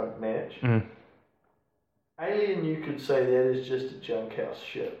aesthetics don't match, Alien, you could say that is just a junk house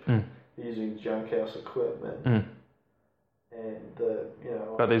ship using junk house equipment. And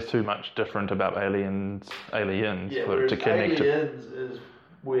but there's too much different about aliens yeah, for it to connect. Aliens is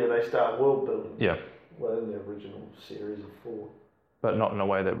where they start world building. Yeah. Well, in the original series of 4. But not in a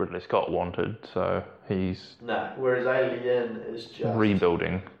way that Ridley Scott wanted, so he's... No, whereas Alien is just...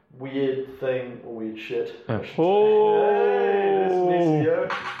 rebuilding. Weird shit. Yeah. Oh! Hey,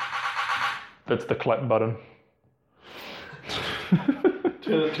 that's That's the clap button.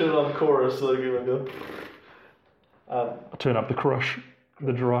 turn on chorus so they go... turn up the crush,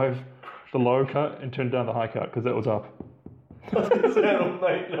 the drive, the low cut, and turn down the high cut, because that was up. Because that'll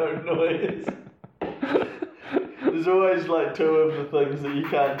make no noise. There's always like 2 of the things that you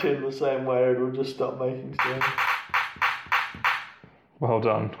can't turn the same way, or it'll just stop making sound. Well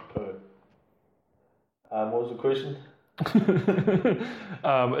done. What was the question?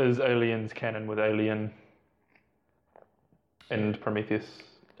 Is Aliens canon with Alien and Prometheus?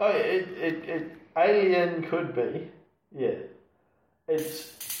 Oh, Alien could be, yeah.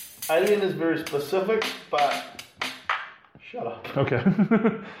 Alien is very specific, but shut up. Okay.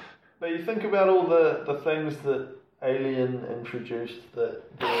 But you think about all the things that Alien introduced that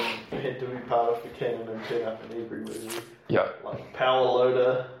then had to be part of the canon and turn up in every movie. Yeah. Like power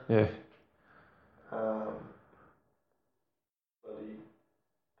loader. Yeah.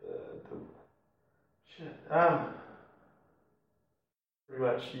 The Pretty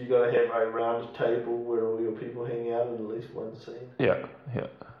much, you got to have a round table where all your people hang out in at least one scene. Yeah.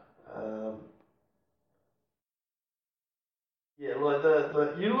 Yeah,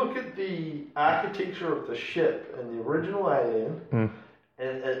 like you look at the architecture of the ship in the original Alien,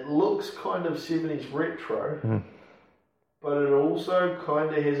 and it looks kind of 70s retro, but it also kind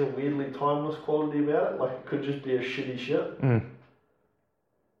of has a weirdly timeless quality about it. Like it could just be a shitty ship.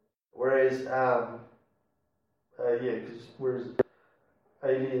 Whereas, whereas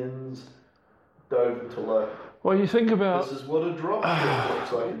Aliens dove into like. Well, you think about. This is what a dropship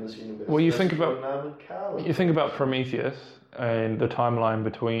looks like in this universe. Well, you think about Prometheus and the timeline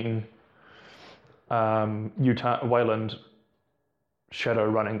between Weyland shadow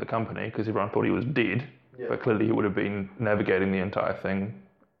running the company because everyone thought he was dead, but clearly he would have been navigating the entire thing,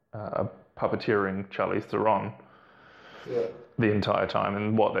 puppeteering Charlize Theron the entire time.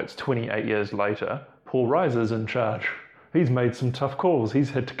 And that's 28 years later. Paul Reiser's in charge. He's made some tough calls. He's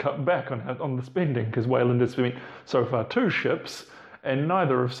had to cut back on the spending because Weyland has spent so far 2 ships and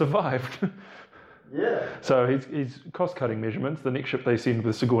neither have survived. Yeah. So he's cost-cutting measurements. The next ship they send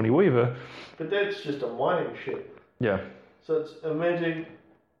with Sigourney Weaver. But that's just a mining ship. Yeah. So it's imagine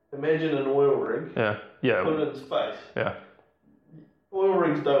an oil rig. Yeah. Put it in space. Yeah. Oil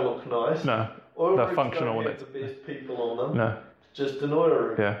rigs don't look nice. No. Oil They're rigs functional. don't have the best people on them. No. It's just an oil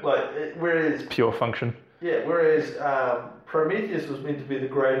rig. Yeah. Whereas pure function. Yeah. Whereas Prometheus was meant to be the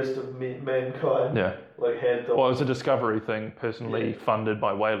greatest of mankind. Yeah. It was a Discovery thing, personally funded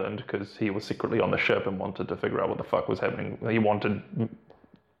by Weyland because he was secretly on the ship and wanted to figure out what the fuck was happening. He wanted,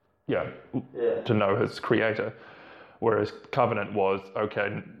 to know his creator. Whereas Covenant was,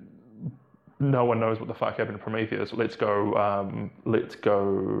 okay, no one knows what the fuck happened to Prometheus. Let's go,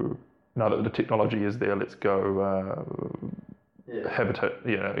 now that the technology is there, let's go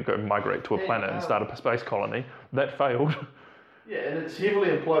go migrate to a planet and start a space colony. That failed. Yeah, and it's heavily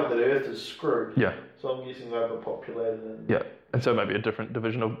implied that Earth is screwed. Yeah. So I'm guessing overpopulated. Yeah, and so maybe a different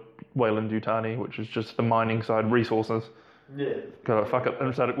division of Weyland-Yutani, which is just the mining side, resources. Yeah. Go fuck it, and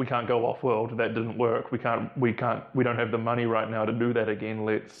decided we can't go off-world. That didn't work. We don't have the money right now to do that again.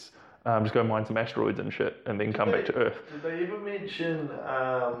 Let's just go mine some asteroids and shit, and then come back to Earth. Did they ever mention?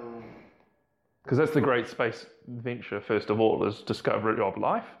 Because that's the great space venture. First of all, is discovery of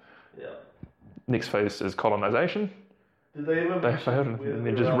life. Yeah. Next phase is colonization. Did they ever mention whether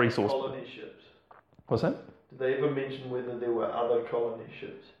there just resource colony ships? What's that? Did they ever mention whether there were other colony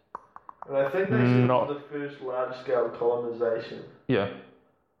ships? And I think they said the first large-scale colonization. Yeah.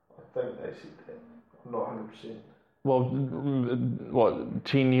 I think they said that. I'm not 100%. Well,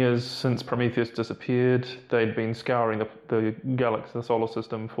 10 years since Prometheus disappeared, they'd been scouring the galaxy, the solar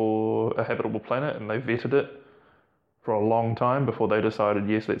system for a habitable planet, and they vetted it for a long time before they decided,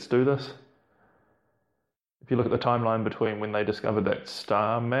 yes, let's do this. If you look at the timeline between when they discovered that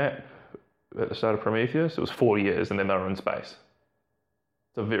star map at the start of Prometheus, it was 4 years, and then they were in space.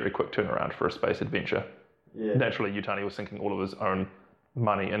 It's a very quick turnaround for a space adventure. Yeah. Naturally, Yutani was sinking all of his own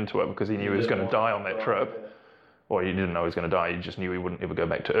money into it because he knew he was going to die on that trip. Yeah. Or he didn't know he was going to die, he just knew he wouldn't ever go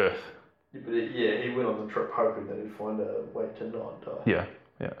back to Earth. Yeah, but he went on the trip hoping that he'd find a way to not die.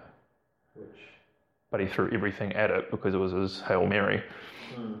 Yeah. But he threw everything at it because it was his Hail Mary.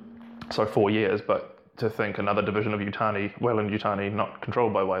 So 4 years, but to think another division of Yutani, Weyland-Yutani, not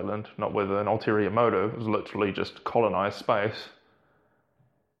controlled by Weyland, not with an ulterior motive, was literally just colonise space.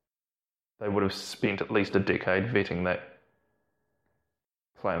 They would have spent at least a decade vetting that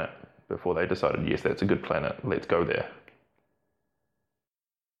planet before they decided, yes, that's a good planet, let's go there.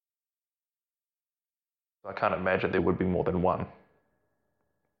 I can't imagine there would be more than one.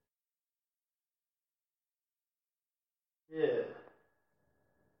 Yeah.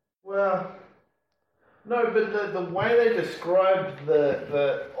 Well, no, but the way they described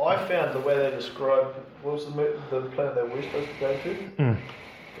I found the way they described, what was the planet they were supposed to go to?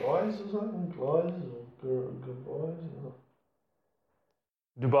 Guys or something? Guys or goodbyes?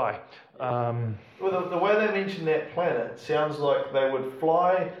 Dubai. Well, the way they mentioned that planet sounds like they would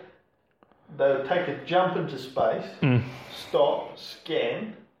fly, they would take a jump into space, stop,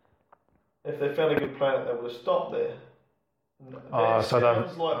 scan. If they found a good planet, they would have stopped there. That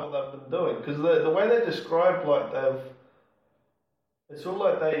sounds like what they've been doing. Because the way they described, it's all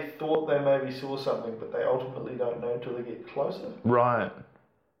like they thought they maybe saw something, but they ultimately don't know until they get closer. Right.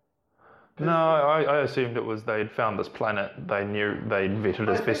 No, I assumed it was they'd found this planet, they knew they'd vetted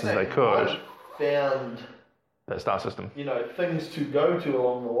as best as they could. Found that star system. Things to go to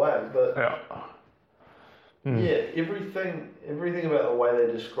along the way, but everything about the way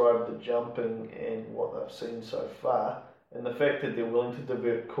they describe the jumping and what they've seen so far And the fact that they're willing to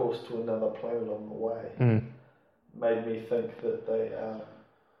divert course to another planet on the way made me think that they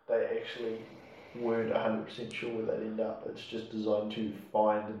actually weren't 100% sure where they'd end up. It's just designed to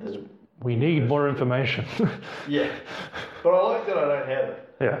find the... We need more information. Yeah. But I like that I don't have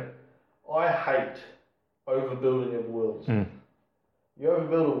it. Yeah. I hate overbuilding of worlds. You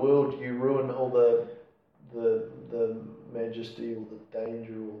overbuild a world, you ruin all the majesty or the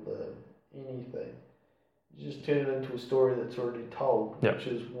danger or the anything. You just turn it into a story that's already told, which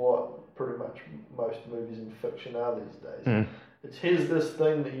is what pretty much most movies in fiction are these days. It's here's this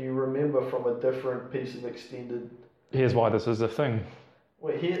thing that you remember from a different piece of extended... Here's why this is a thing.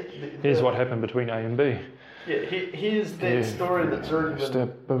 Well, here's what happened between A and B. Yeah, here's that story that's already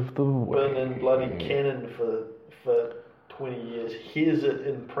been in bloody canon for 20 years. Here's it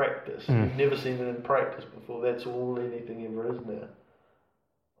in practice. You've never seen it in practice before. That's all anything ever is now.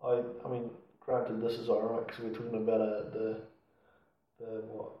 I mean, granted, this is ironic because we're talking about the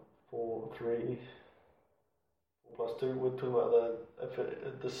 4+2. We're talking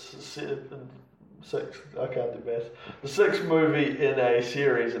about the sixth. I can't do maths. The sixth movie in a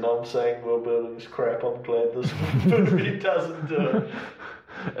series, and I'm saying world building is crap. I'm glad this movie doesn't do it.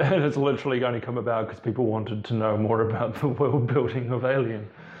 And it's literally only come about because people wanted to know more about the world building of Alien.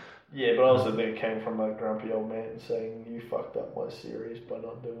 Yeah, but also then it came from a grumpy old man saying, you fucked up my series by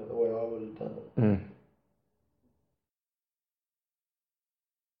not doing it the way I would have done it.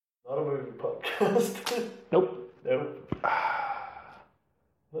 Not a movie podcast. Nope.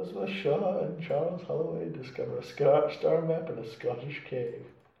 Elizabeth Shaw and Charles Holloway discover a star map in a Scottish cave.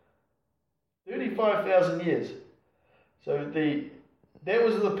 35,000 years. So that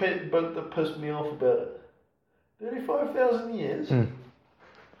was the bit that pissed me off about it. 35,000 years.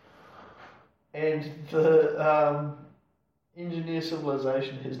 And the engineer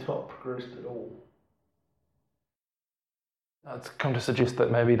civilization has not progressed at all. It's come to suggest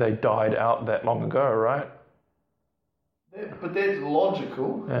that maybe they died out that long ago, right? But that's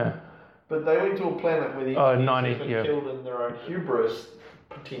logical. Yeah. But they went to a planet where the engineers had been killed in their own hubris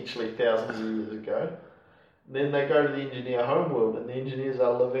potentially thousands of years ago. Then they go to the engineer homeworld, and the engineers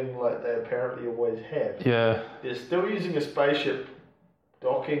are living like they apparently always have. Yeah. They're still using a spaceship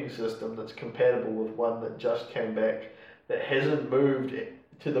docking system that's compatible with one that just came back, that hasn't moved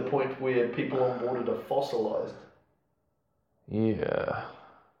to the point where people on board are fossilized. Yeah.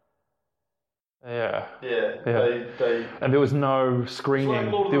 They and there was no screening. It's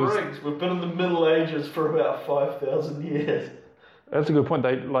like Lord of the Rings. We've been in the Middle Ages for about 5,000 years. That's a good point.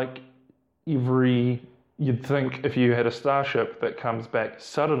 You'd think if you had a starship that comes back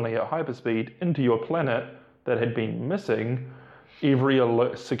suddenly at hyperspeed into your planet that had been missing, every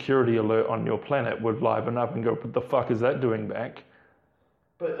security alert on your planet would liven up and go, what the fuck is that doing back?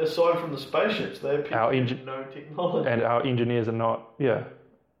 But aside from the spaceships, they appear to have no technology. And our engineers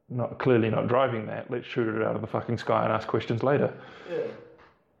are clearly not driving that. Let's shoot it out of the fucking sky and ask questions later.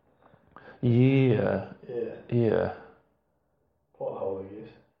 Yeah. Plot hole, I guess.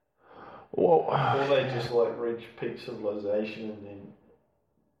 Well, or they just reach peak civilization and then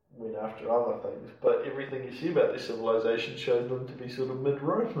went after other things. But everything you see about their civilization shows them to be sort of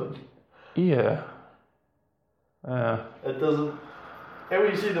mid-Roman. Yeah. It doesn't... And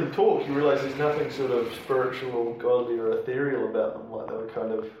when you see them talk, you realise there's nothing sort of spiritual or godly or ethereal about them. Like they were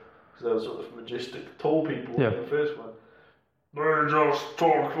because they were sort of majestic, tall people in the first one. They just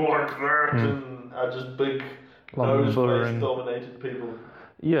talk like that and are just big, nose-based dominated people.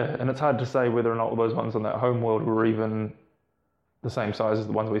 Yeah, and it's hard to say whether or not those ones on that homeworld were even the same size as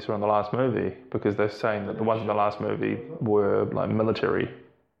the ones we saw in the last movie, because they're saying that the ones in the last movie were military,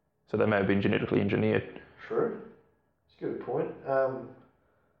 so they may have been genetically engineered. True. That's a good point.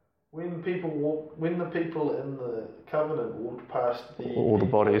 When the people in the Covenant walked past all the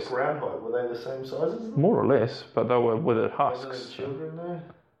bodies, ground height, were they the same size as them? More or less, but they were with husks. Wasn't there children there?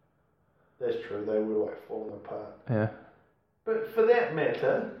 That's true. They were falling apart. Yeah. But for that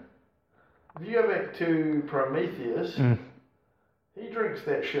matter, if you go back to Prometheus, he drinks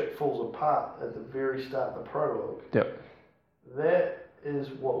that shit falls apart at the very start of the prologue. Yep. That is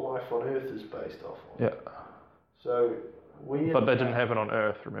what life on Earth is based off of. Yeah. So But they didn't have it on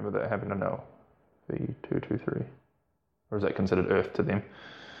Earth. Remember, that happened in LV223, or is that considered Earth to them?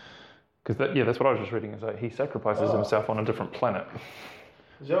 Because that's what I was just reading. Is that he sacrifices himself on a different planet.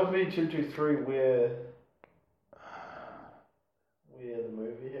 Is LV223 where the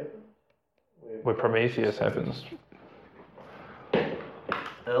movie happens? Where Prometheus happens.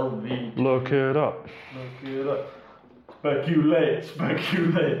 LV. Look it up.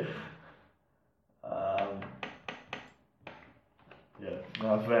 Speculate.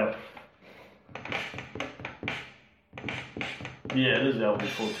 Not that. Yeah, it is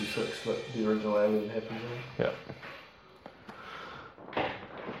LV-426 that the original alien happens in. Yeah.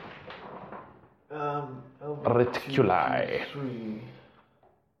 Reticuli.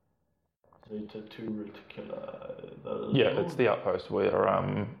 Zeta 2 Reticuli. Yeah, it's the outpost where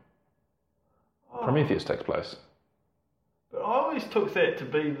Prometheus takes place. But I always took that to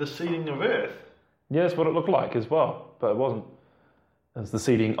be the seeding of Earth. Yeah, that's what it looked like as well, but it wasn't. It's the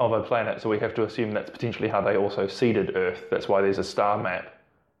seeding of a planet, so we have to assume that's potentially how they also seeded Earth. That's why there's a star map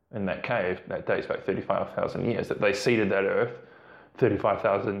in that cave that dates back 35,000 years, that they seeded that Earth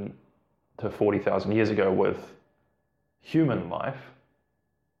 35,000 to 40,000 years ago with human life.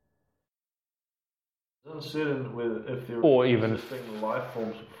 It's uncertain whether if there or were even existing life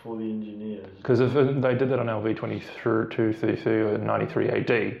forms before the engineers. Because if they did that on LV-2232 in 93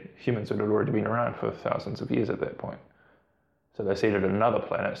 AD, humans had already been around for thousands of years at that point. So they seeded another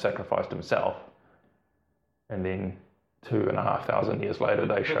planet, sacrificed himself, and then 2,500 years later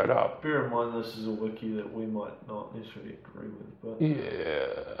they showed up. Bear in mind this is a wiki that we might not necessarily agree with, but...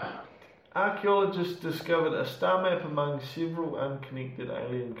 Yeah. Archaeologists discovered a star map among several unconnected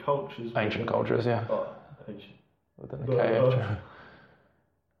alien cultures. Ancient cultures, yeah. Oh, ancient. Within the cave.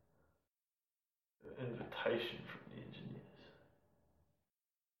 Invitation from the engineers.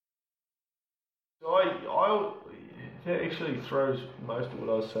 So that actually throws most of what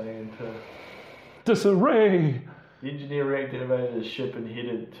I was saying into disarray. The engineer reactivated his ship and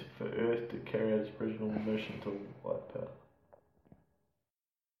headed for Earth to carry out his original mission to wipe out.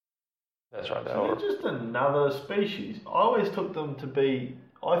 That's right. So they're just another species. I always took them to be.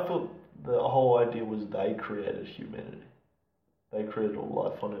 I thought the whole idea was they created humanity. They created all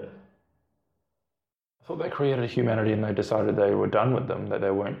life on Earth. I thought they created humanity and they decided they were done with them, that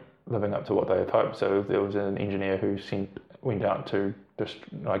they weren't living up to what they had hoped. So there was an engineer who went out to just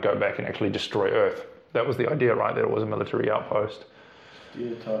go back and actually destroy Earth. That was the idea, right? That it was a military outpost.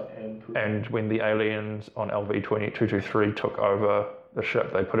 And when the aliens on LV-2223 took over the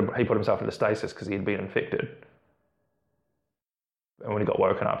ship, he put himself into stasis because he had been infected. And when he got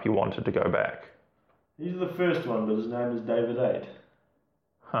woken up, he wanted to go back. He's the first one, but his name is David 8.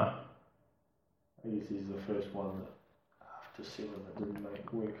 Huh. I guess he's the first one that after 7 that didn't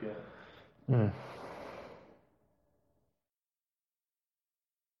work out. Hmm.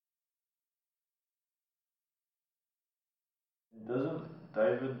 Doesn't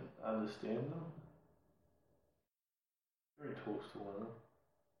David understand them? He talks to one of them.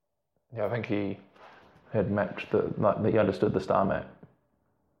 Yeah, I think he had mapped he understood the star map.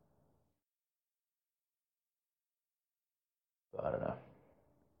 But I don't know.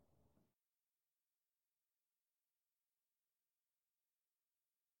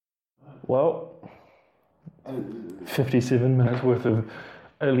 Well, 57 minutes worth of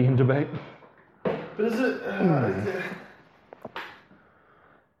alien debate. But is it...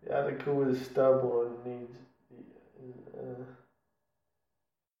 the article with Starborn needs...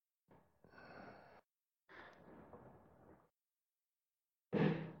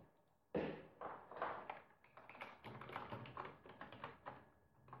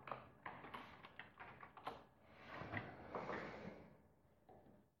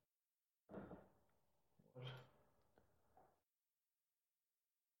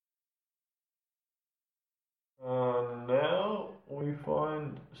 Now we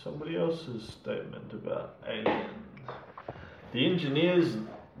find somebody else's statement about aliens. The engineers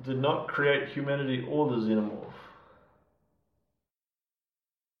did not create humanity or the xenomorph.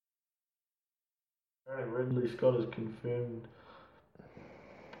 Apparently Ridley Scott has confirmed.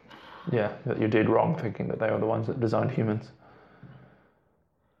 Yeah, that you did wrong thinking that they were the ones that designed humans.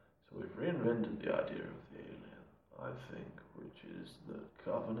 So we've reinvented the idea of the alien, I think, which is the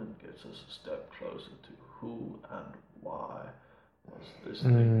Covenant gets us a step closer to who and why was this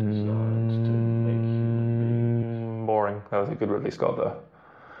thing designed to make human beings. Boring. That was a good Ridley Scott though.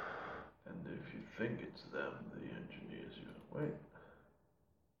 And if you think it's them, the engineers, you wait.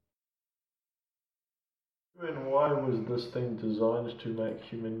 And why was this thing designed to make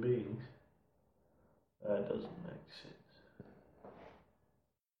human beings? That doesn't make sense.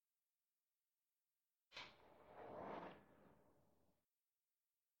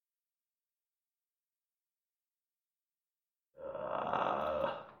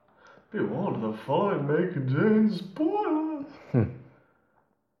 Be warned, the following may contain spoilers. Look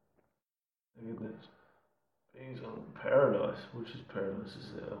at this. Beings on Paradise. Which is Paradise?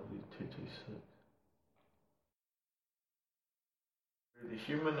 Is it LV-226? The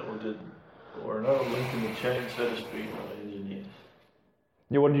human or another link in the chain, so to speak, of engineers.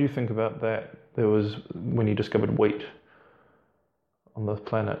 Yeah, what did you think about that? There was when he discovered wheat on the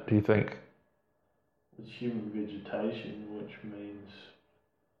planet. Do you think It's human vegetation, which means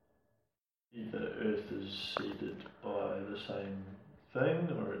either Earth is seeded by the same thing,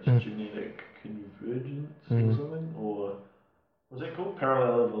 or it's genetic convergence or something, or what's it called?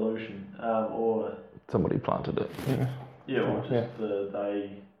 Parallel evolution, or somebody planted it. Yeah, or just the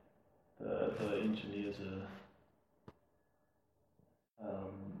engineers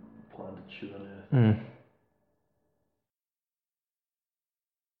planted shit on Earth.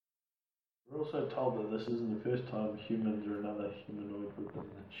 We're also told that this isn't the first time humans or another humanoid within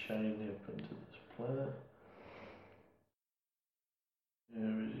the chain have been to this planet.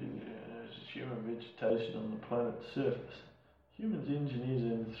 There's human vegetation on the planet's surface. Humans, engineers,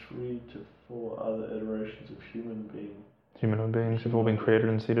 and 3 to 4 other iterations of humanoid beings have all been created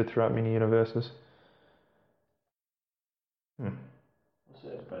and seeded throughout many universes. What's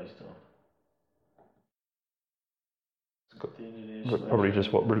that based on? Probably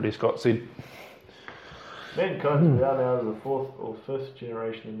just what Ridley Scott said. Mankind is now the 4th or 5th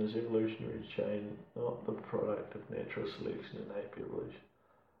generation in this evolutionary chain, not the product of natural selection and ape evolution.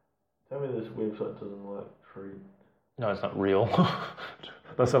 Tell me this website doesn't like treat. No, it's not real.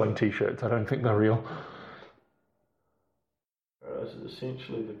 They're selling t-shirts. I don't think they're real. This is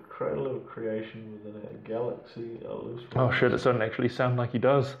essentially the cradle of creation within a galaxy. Oh shit, it doesn't actually sound like he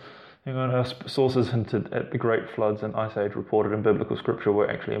does. Hang on, our sources hinted at the great floods and ice age reported in biblical scripture were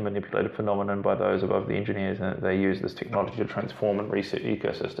actually a manipulated phenomenon by those above the engineers, and that they use this technology to transform and reset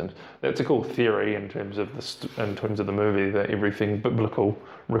ecosystems. That's a cool theory in terms of the movie, that everything biblical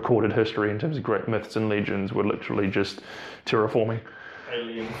recorded history in terms of great myths and legends were literally just terraforming.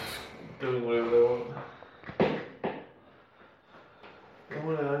 Aliens doing whatever they want. And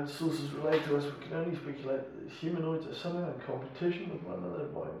when our own sources relate to us, we can only speculate that humanoids are somehow in competition with one another,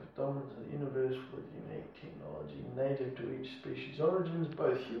 vying for dominance in the universe with unique technology native to each species' origins.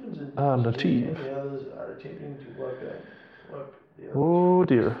 Both humans and the others are attempting to wipe the others. Oh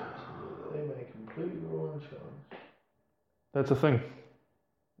dear. They may completely rule themselves. That's a thing.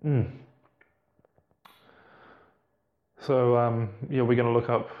 So, we're going to look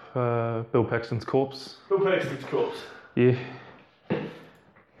up Bill Paxton's corpse. Bill Paxton's corpse. Yeah.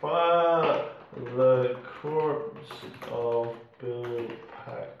 The corpse of Bill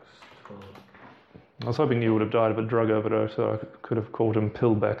Paxton. I was hoping you would have died of a drug overdose, so I could have called him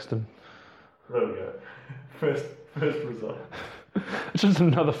Pill Paxton. There we go. First result. It's just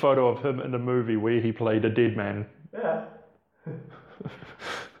another photo of him in a movie where he played a dead man. Yeah.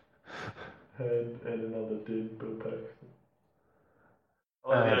 and another dead Bill Paxton.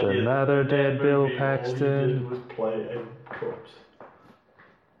 Another dead Bill Paxton. All he did was play a corpse.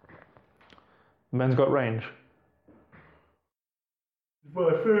 The man's got range.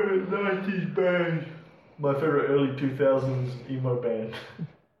 My favourite 90s band. My favourite early 2000s emo band.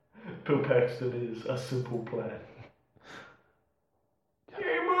 Bill Paxton is A Simple Plan.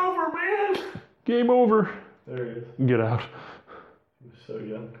 Game over, man! Game over. There he is. Get out. He was so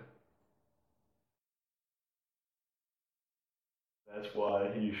young. That's why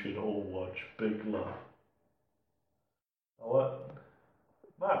you should all watch Big Love. What?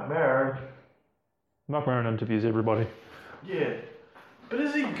 Marc Maron. Marc Maron interviews everybody. Yeah. But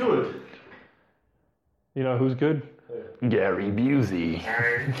is he good? You know who's good? Yeah. Gary Busey.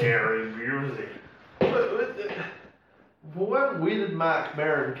 Gary Busey. Where did Marc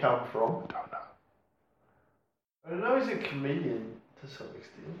Maron come from? Don't know. I know he's a comedian to some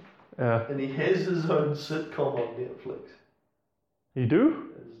extent. Yeah. And he has his own sitcom on Netflix. You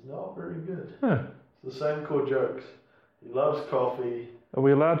do? It's not very good. Huh. It's the same core jokes. He loves coffee. Are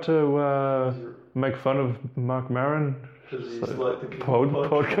we allowed to make fun of Marc Maron? Because he's like the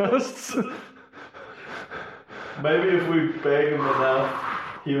podcasts? Maybe if we bag him enough,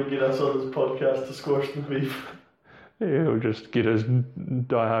 he'll get us on his podcast to squash the beef. Yeah, he'll just get his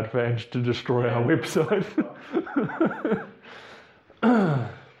diehard fans to destroy our website. I'm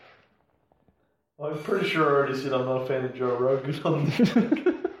pretty sure I already said I'm not a fan of Joe Rogan on this.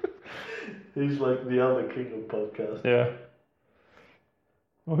 He's like the other king of podcasts. Yeah.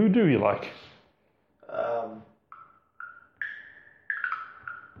 Well, who do you like? I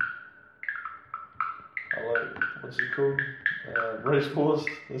like, what's it called? Race Wars.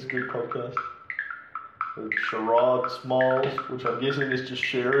 That's a good podcast. With Sherrod Smalls, which I'm guessing is just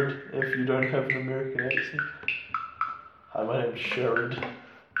Sherrod if you don't have an American accent. Hi, my name's Sherrod.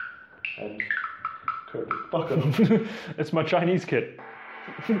 And Kirby, fuck off. It's my Chinese kid.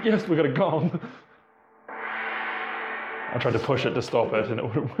 Yes, we got a gong. I tried to push it to stop it and it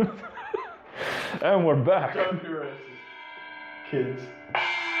wouldn't work. And we're back. Don't be racist. Kids.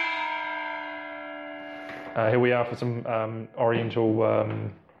 Here we are for some Oriental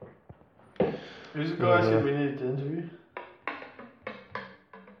Who's the guy said we needed to interview?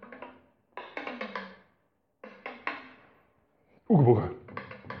 Ooga booga.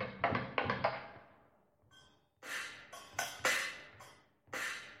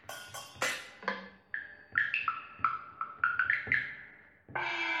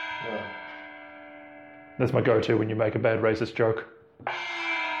 That's my go-to when you make a bad racist joke.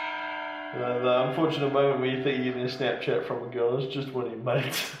 The unfortunate moment where you think you're getting a Snapchat from a girl is just one of your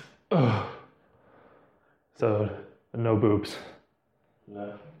mates. So, no boobs.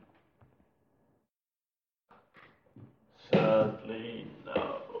 No. Sadly,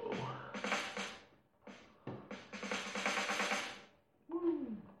 no.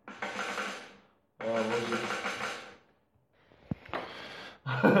 Was it?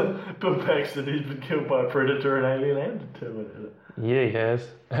 Bill Paxton, he's been killed by a predator in Alien and Terminator. Yeah, he has.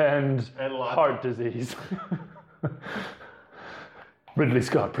 And like heart disease. Ridley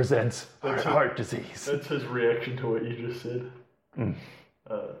Scott presents heart disease. That's his reaction to what you just said.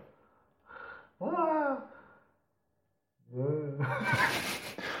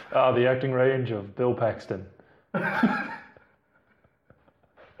 The acting range of Bill Paxton.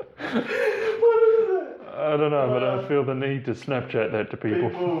 I don't know, but I feel the need to Snapchat that to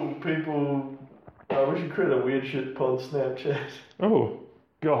people. People, we should create a weird shit pod Snapchat. Oh,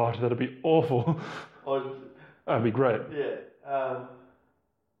 God, that'd be awful. That'd be great. Yeah.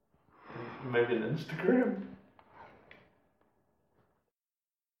 Maybe an Instagram.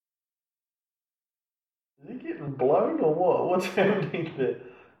 Is he getting blown or what? What's happening there?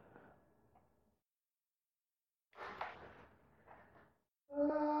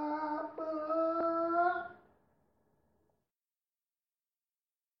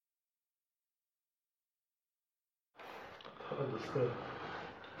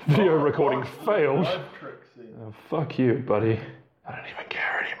 Video recording failed. Oh, fuck you, buddy. I don't even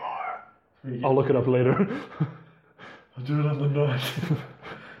care anymore. I'll look it up later. I'll do it on the night.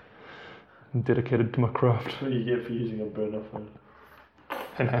 I'm dedicated to my craft. That's what you get for using a burner phone.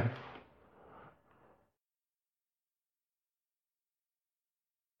 Hey, man.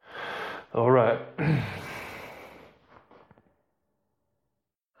 All right.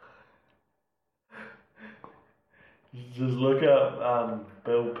 Just look up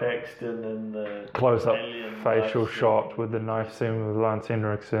Bill Paxton and the close-up facial knife shot with the knife scene with Lance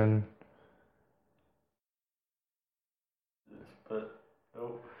Henriksen.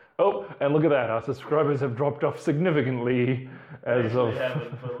 Oh, and look at that. Our subscribers have dropped off significantly as of...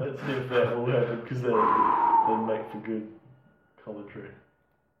 haven't, but let's see if that will happen, because they'll make for good commentary.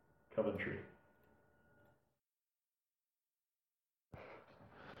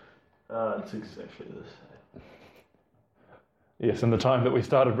 It's exactly the same. Yes, in the time that we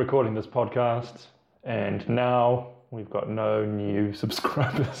started recording this podcast, and now we've got no new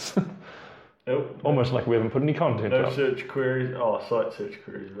subscribers. Nope. Almost like we haven't put any content up. No search queries. Oh, site search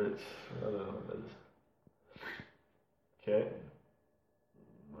queries, but I don't know what that is. Okay.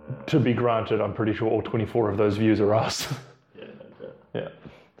 To be granted, I'm pretty sure all 24 of those views are us. Yeah, no doubt. Yeah.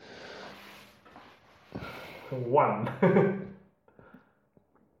 One.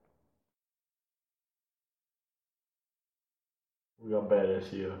 We got bad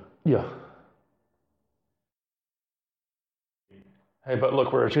SEO. Yeah. Hey, but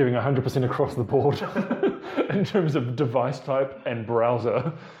look, we're achieving 100% across the board in terms of device type and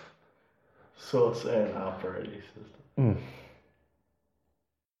browser. Source and operating system.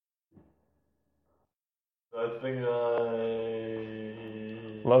 I think I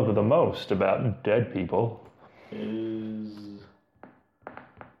love the most about dead people is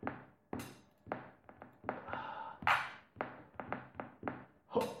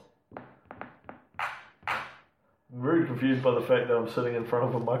I'm very confused by the fact that I'm sitting in front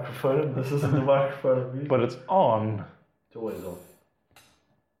of a microphone and this isn't the microphone I'm using. But it's on. It's always on.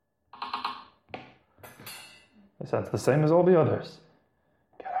 It sounds the same as all the others.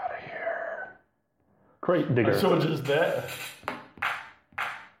 Get out of here. Crate digger. I saw just that.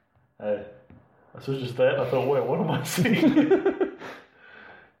 Hey, I saw just that. I thought, wait, what am I seeing?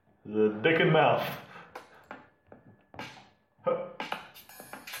 The dick and mouth.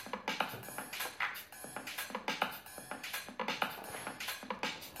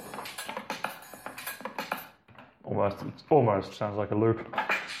 Almost sounds like a loop.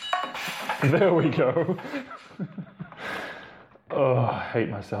 There we go. Oh, I hate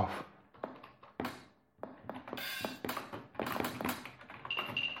myself.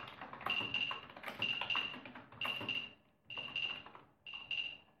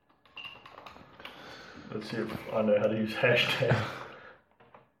 Let's see if I know how to use hashtag.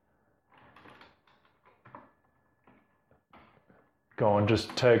 Go on,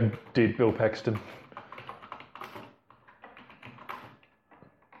 just tag dead Bill Paxton.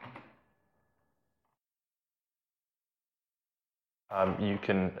 You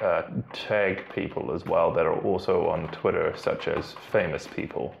can tag people as well that are also on Twitter, such as famous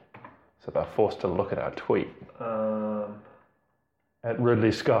people. So they're forced to look at our tweet. At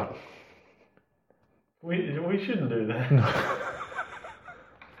Ridley Scott. We shouldn't do that.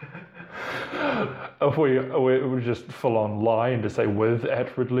 If we just full on lie and just say with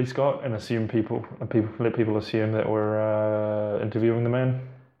at Ridley Scott and assume let people assume that we're interviewing the man.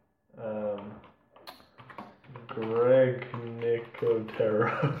 Greg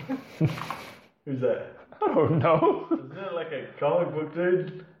Nicotero. Who's that? I don't know. Isn't that like a comic book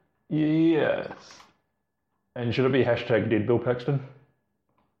dude? Yes. And should it be hashtag dead Bill Paxton?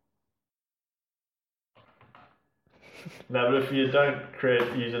 No, but if you don't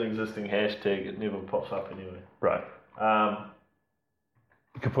use an existing hashtag, it never pops up anyway. Right.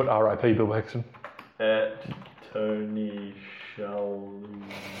 You could put RIP Bill Paxton. At Tony Shalhoub.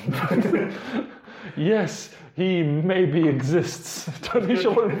 Yes, he maybe exists. Tony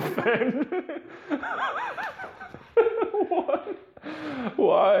Shalhoub fan. What?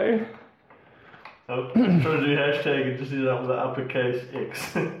 Why? I'm trying to do hashtag and just use it with the uppercase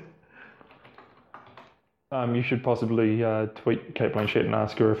X. You should possibly tweet Cate Blanchett and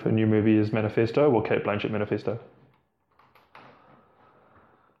ask her if her new movie is Manifesto or Cate Blanchett Manifesto.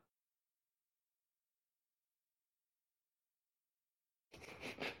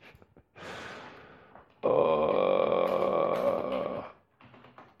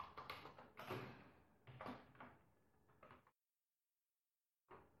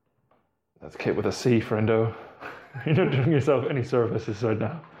 That's Kate with a C, friendo. You're not doing yourself any services right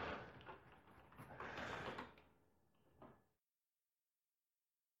now.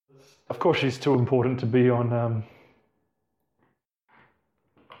 Of course, she's too important to be on. Does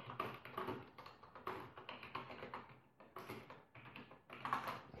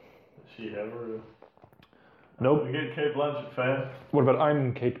she have her? Nope. We get Cate Blanchett fan. What about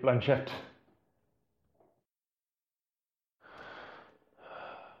I'm Cate Blanchett?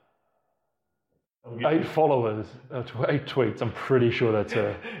 Eight followers, 8 tweets. I'm pretty sure that's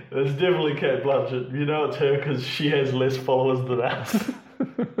her. That's definitely Cate Blanchett. You know it's her because she has less followers than us.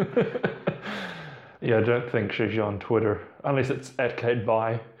 Yeah, I don't think she's on Twitter unless it's at Kate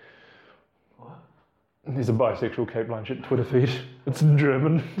Bi. What? There's a bisexual Cate Blanchett Twitter feed. It's in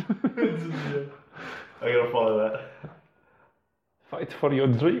German. I gotta follow that. Fight for your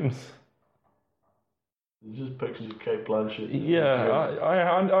dreams. Just pictures of Cate Blanchett. Yeah,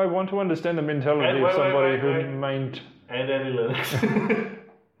 I want to understand the mentality of somebody who And Annie Lennox.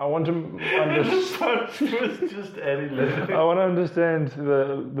 I want to understand. Just Annie Lennox. I want to understand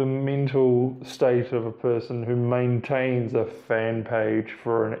the mental state of a person who maintains a fan page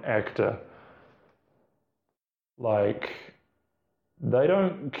for an actor. Like, they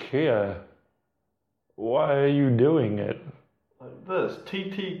don't care. Why are you doing it? Like this,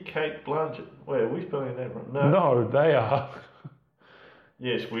 TT Cate Blanchett. Wait, are we spelling that right? No, they are.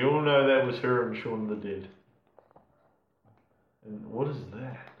 Yes, we all know that was her in Shaun of the Dead. And what is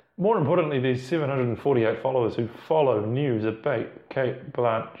that? More importantly, there's 748 followers who follow news about Cate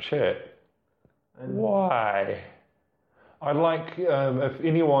Blanchett. And why? I'd like, if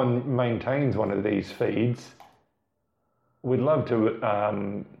anyone maintains one of these feeds, we'd love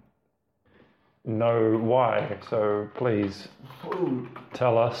to know why. So please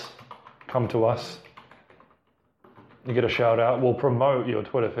tell us, come to us. You get a shout out. We'll promote your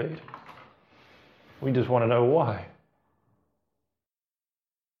Twitter feed. We just want to know why.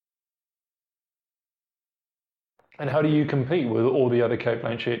 And how do you compete with all the other Cate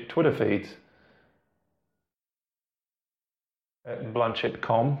Blanchett Twitter feeds? At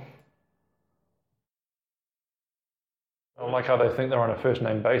Blanchett.com. I like how they think they're on a first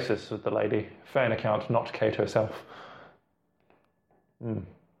name basis with the lady. Fan account, not Kate herself. Is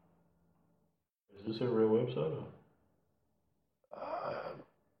this a real website?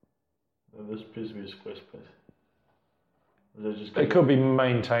 No, this appears to be a Squarespace. It could be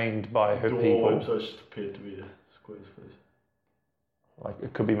maintained by her people. All websites just appear to be a Squarespace. Like,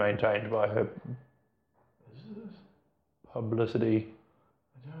 it could be maintained by her publicity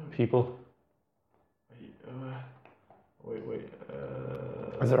people. Wait.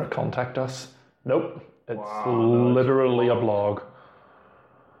 Is there a contact us? Nope. It's literally a blog.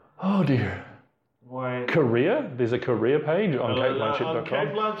 Oh dear. Why? Career? There's a career page on CateBlanchett.com. On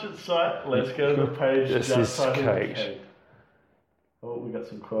Cate Blanchett's site, let's go to the page. This is Kate. Oh, we got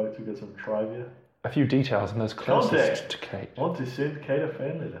some quotes, we got some trivia. A few details, and those closest to Kate. Want to send Kate a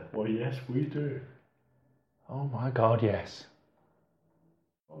fan letter? Well, yes, we do. Oh my God, yes.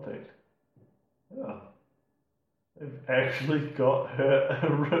 They've actually got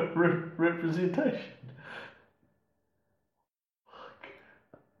her representation.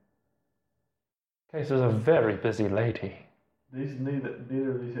 Case is a very busy lady. Neither of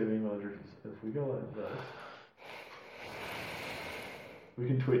these have email addresses. If we go like this, we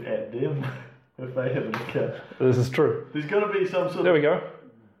can tweet at them if they have an account. This is true. There's got to be some sort There we go.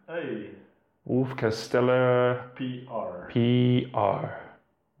 Hey. Wolf Casteller. PR. PR.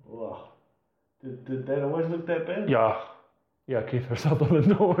 Wow. Did that always look that bad? Yeah. Yeah, Kiefer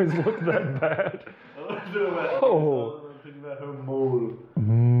Sutherland always looked that bad. I'm thinking about her mole.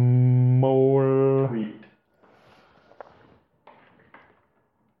 Mole. Tweet.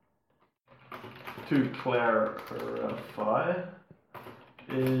 To clarify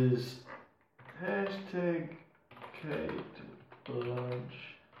is hashtag Kate Blanche.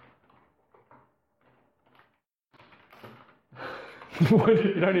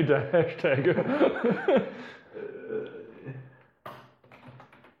 You don't need to hashtag it.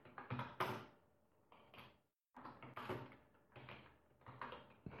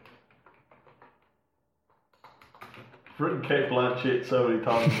 I've written Kate Blanchett so many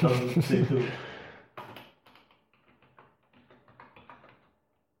times it doesn't seem to.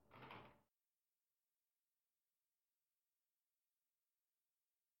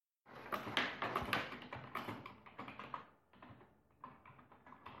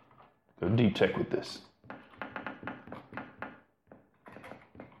 Go deep tech with this.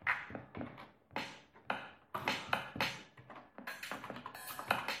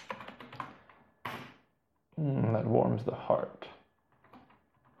 That warms the heart.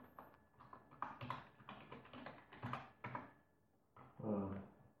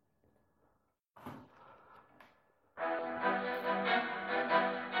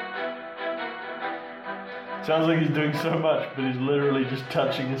 Sounds like he's doing so much, but he's literally just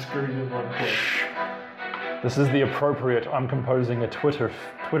touching the screen in one place. This is the appropriate. I'm composing a Twitter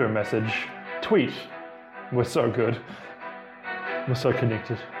message. Tweet. We're so good. We're so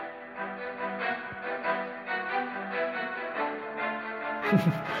connected.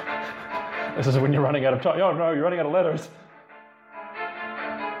 This is when you're running out of time. Oh no, you're running out of letters.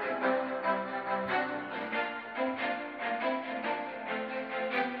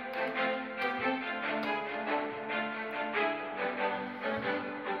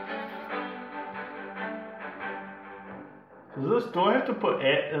 Do I have to put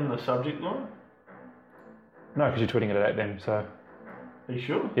at in the subject line? No, because you're tweeting it at them, so... Are you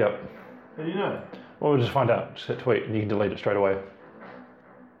sure? Yep. How do you know? Well, we'll just find out. Just hit tweet and you can delete it straight away.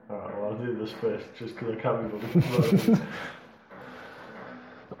 Alright, well I'll do this first, just because I can't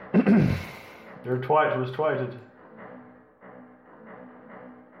remember. Your twite was twited.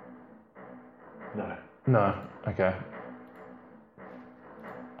 No. No, okay.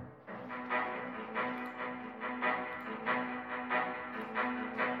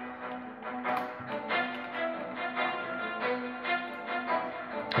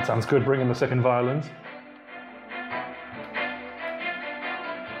 That sounds good, bring in the second violins.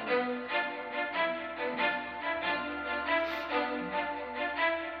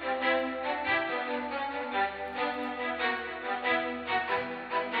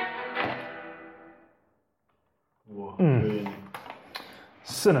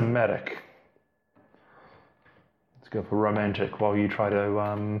 Cinematic. Let's go for romantic while you try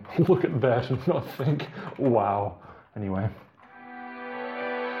to look at that and not think, wow. Anyway.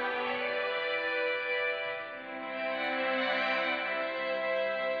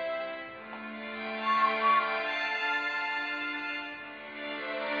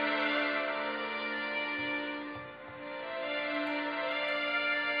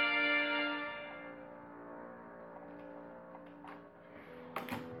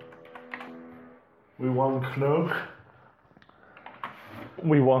 We won Knock.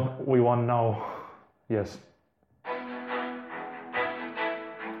 We won now. Yes.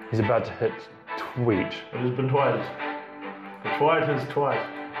 He's about to hit tweet. It has been twice. The twite is twice.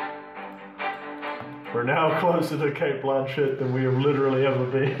 We're now closer to Kate Blanchett than we have literally ever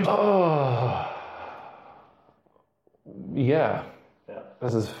been. Oh. Yeah.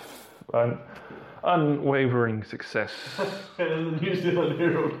 This is unwavering success. And the New Zealand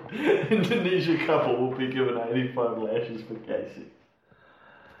Herald Indonesia couple will be given 85 lashes for Casey.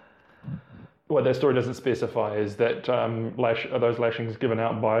 What that story doesn't specify is that are those lashings given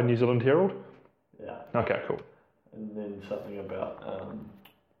out by New Zealand Herald? Yeah. Okay, cool. And then something about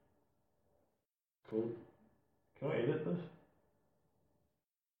cool. Can I edit this?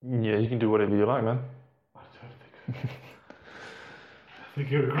 Yeah, you can do whatever you like, man. I don't think I think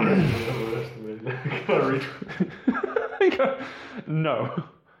you're greatly overestimating that. Can I read? No,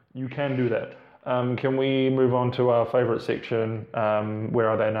 you can do that. Can we move on to our favourite section? Where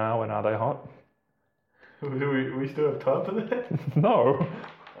are they now and are they hot? Do we still have time for that? No.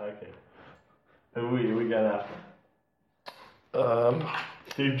 Okay. Who are we going after?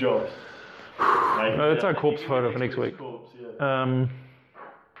 Steve Jobs. No, that's our corpse photo for next week. Corpse, yeah.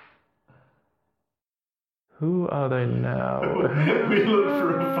 Who are they now? We look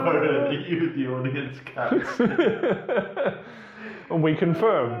for a photo that you, the audience, can't see. We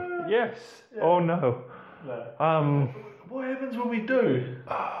confirm. Yes. Yeah. Oh no. No. What happens when we do?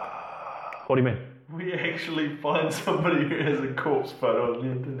 What do you mean? We actually find somebody who has a corpse photo on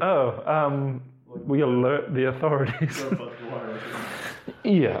the internet. Oh, we alert the authorities.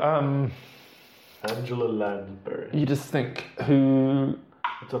 Yeah, Angela Lansbury. You just think who...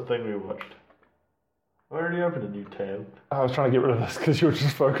 It's a thing we watched. I already opened a new tab. I was trying to get rid of this because you were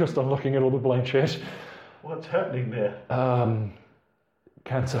just focused on looking at all the blank chat. What's happening there?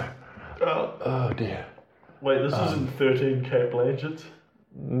 Cancer. Oh dear. Wait, this isn't 13 Kate Blanchetts?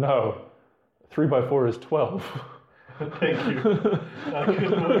 No. 3x4 is 12. Thank you. I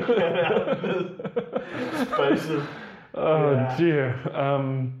couldn't work that out in the space of... Oh dear.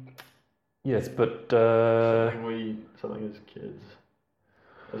 Yes, but... Something as kids.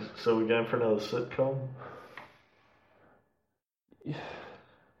 So we're going for another sitcom?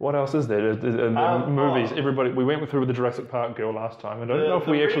 What else is there? Movies. Everybody. We went through with the Jurassic Park girl last time. I don't know if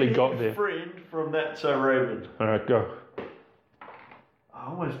we actually got there. Friend from That's So Raven. Alright, go. I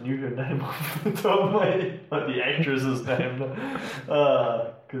almost knew her name off the top of my head. Like the actress's name.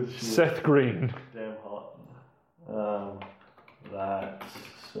 Because Seth Green. Damn hot. That's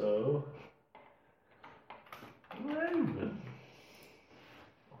So Raven.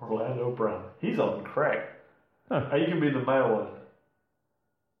 Orlando Brown. He's on crack. Huh. You can be the male one.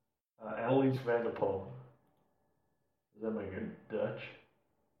 Annelies Vanderpool. Does that make her Dutch?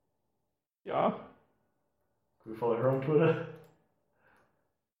 Yeah. Can we follow her on Twitter?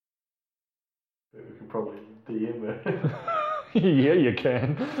 We can probably DM her. Yeah, you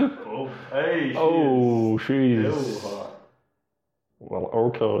can. Oh, hey, she's still hot. Well,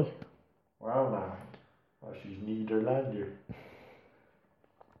 okay. Wow, man. Oh, she's Nederlander.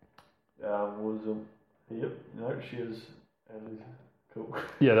 Yep, no, she is. Cool.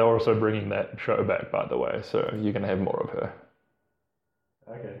 Yeah, they're also bringing that show back, by the way, so you're going to have more of her.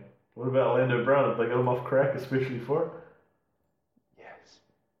 Okay. What about Orlando Brown? Have they got him off crack especially for it? Yes.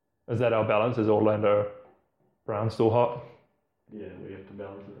 Is that our balance? Is Orlando Brown still hot? Yeah, we have to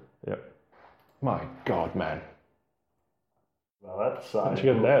balance it. Yep. My God, man. Well, that's side. She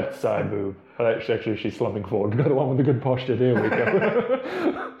got that side boob. Oh, actually, she's slumping forward. Got the one with the good posture. There we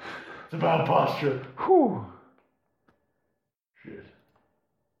go. It's about posture. Whew. Shit.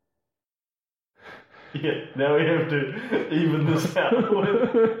 Yeah, now we have to even this out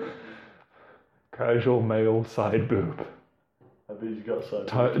with casual male side boob. I bet he's got side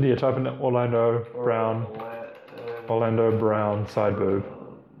boob. Yeah, type in Orlando Brown. Orlando Brown side boob.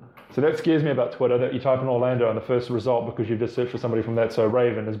 So that scares me about Twitter, that you type in Orlando and the first result, because you've just searched for somebody from That's So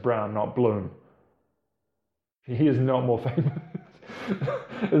Raven, is Brown, not Bloom. He is not more famous.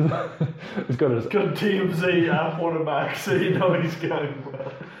 It's got TMZ up watermark, so you know he's going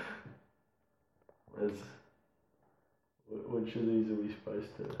well. Which of these are we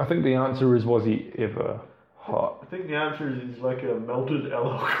supposed to? I think the answer is, was he ever hot? I think the answer is he's like a melted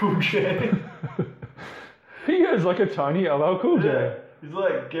LL Cool J. He is like a tiny LL Cool J. Yeah, he's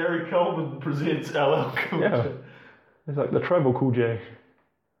like Gary Coleman presents LL Cool J. He's like the tribal Cool J.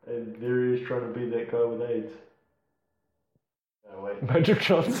 And there he is trying to be that guy with AIDS. Oh, wait. Magic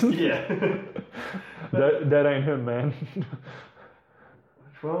Johnson? Yeah. that ain't him, man. Which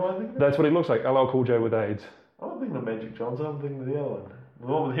one am I thinking? That's what he looks like, LL Cool J with AIDS. I don't think of Magic Johnson, I'm thinking of the other one. The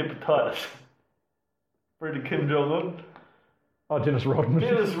one with hepatitis. Friend of Kim Jong-un. Oh, Dennis Rodman.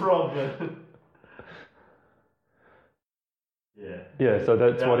 Dennis Rodman. Yeah. Yeah, so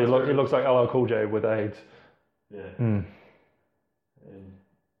that's what he looks. He looks like LL Cool J with AIDS. Yeah. Mm. And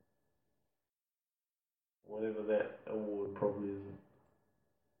whatever that award probably isn't.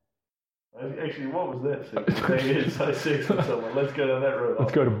 Actually, what was that? Saying it's so sexy with someone. Let's go down that road.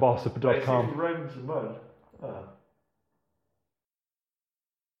 Let's go to bossip.com. Basically, Raymond Simone. Oh.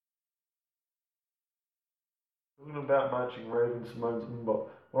 Talking about matching Raven Simone's inbox.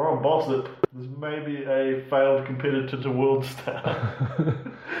 We're on Bossip. There's maybe a failed competitor to World Star.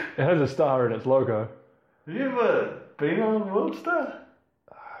 It has a star in its logo. Have you ever been on World Star?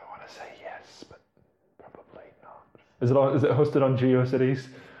 I want to say yes, but probably not. Is it hosted on GeoCities?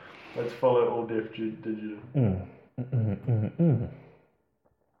 Let's follow All Deaf Digital.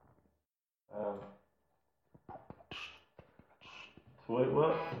 Wait,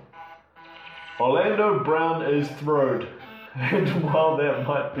 what? Orlando Brown is thrilled. And while that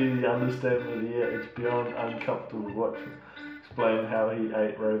might be the understatement of the year, it's beyond uncomfortable to watch him explain how he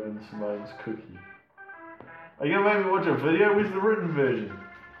ate Raven Simone's cookie. Are you gonna make me watch a video with the written version?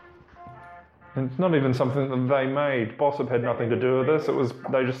 It's not even something that they made. Bossip had nothing to do with this.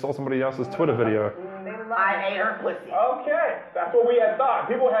 They just saw somebody else's Twitter video. I ate her pussy. Okay, that's what we had thought.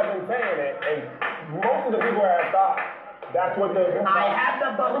 People have been saying it, and most of the people have thought that's what they've been I had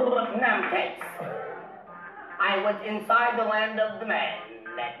the Nam case. I was inside the land of the man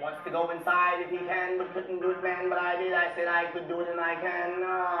that wants to go inside if he can, but couldn't do it, man. But I did. I said I could do it, and I can.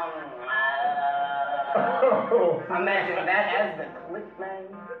 Imagine that as the clip, man.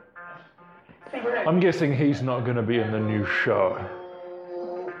 I'm guessing he's not going to be in the new show.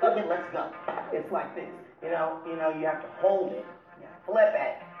 Okay, let's go. It's like this. You know, you have to hold it, you flip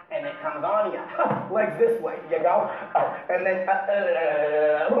it, and it comes on you. Legs this way, you go, and then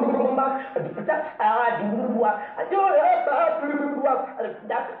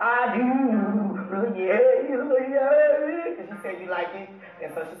Because she said you like it,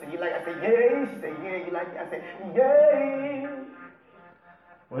 and so she said you like it. I said yeah. She said yeah, you like it. I said yeah.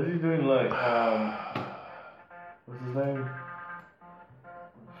 What is he doing like, what's his name?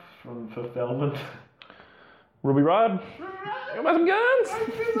 From Fifth Element? Ruby Rod? You got some guns?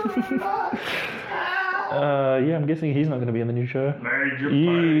 Yeah, I'm guessing he's not going to be in the new show.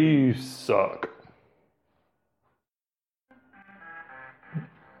 You suck.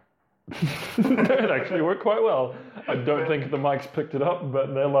 It actually worked quite well. I don't think the mics picked it up,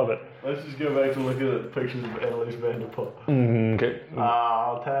 but they love it. Let's just go back to look at the pictures of Annalise Vanderpump. Okay.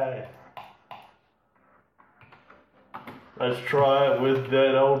 Okay. Let's try it with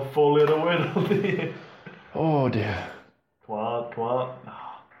that old four-letter word on there. Oh dear. Come on.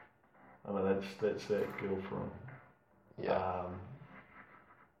 Oh no, that's that girl from. Yeah.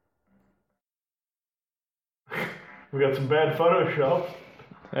 We got some bad Photoshop.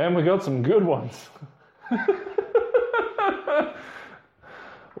 And we got some good ones.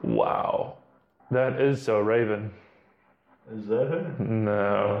 Wow. That is so Raven. Is that her?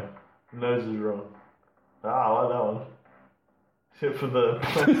 No. Nose is wrong. I like that one. Except for the...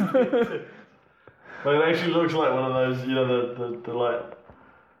 But it actually looks like one of those, the like,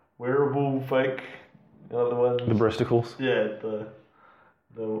 wearable fake, the ones... The breasticles? Yeah,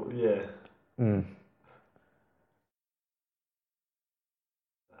 yeah.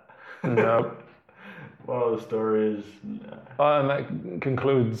 No. Well, the story is... No. And that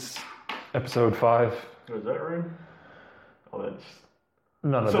concludes episode 5. Was that room? Oh, that's...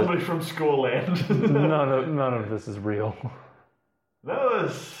 None of somebody from Scoreland. None of this is real. None of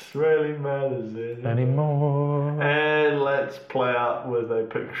this really matters anymore. And let's play out with a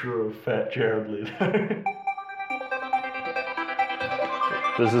picture of fat Jared Leto.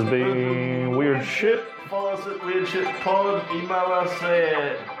 This has been Weird Shit. Follow us at Weird Shit Pod. Email us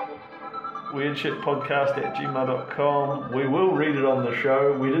at weirdshitpodcast@gmail.com. We will read it on the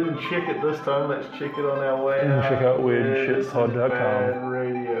show. We didn't check it this time. Let's check it on our way out. Check out weirdshitpod.com.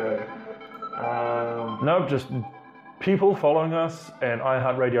 Radio. No, just people following us, and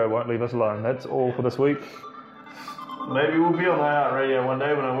iHeartRadio won't leave us alone. That's all for this week. Maybe we'll be on iHeartRadio one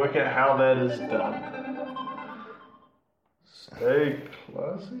day when I work out how that is done. Stay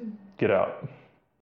classy. Get out.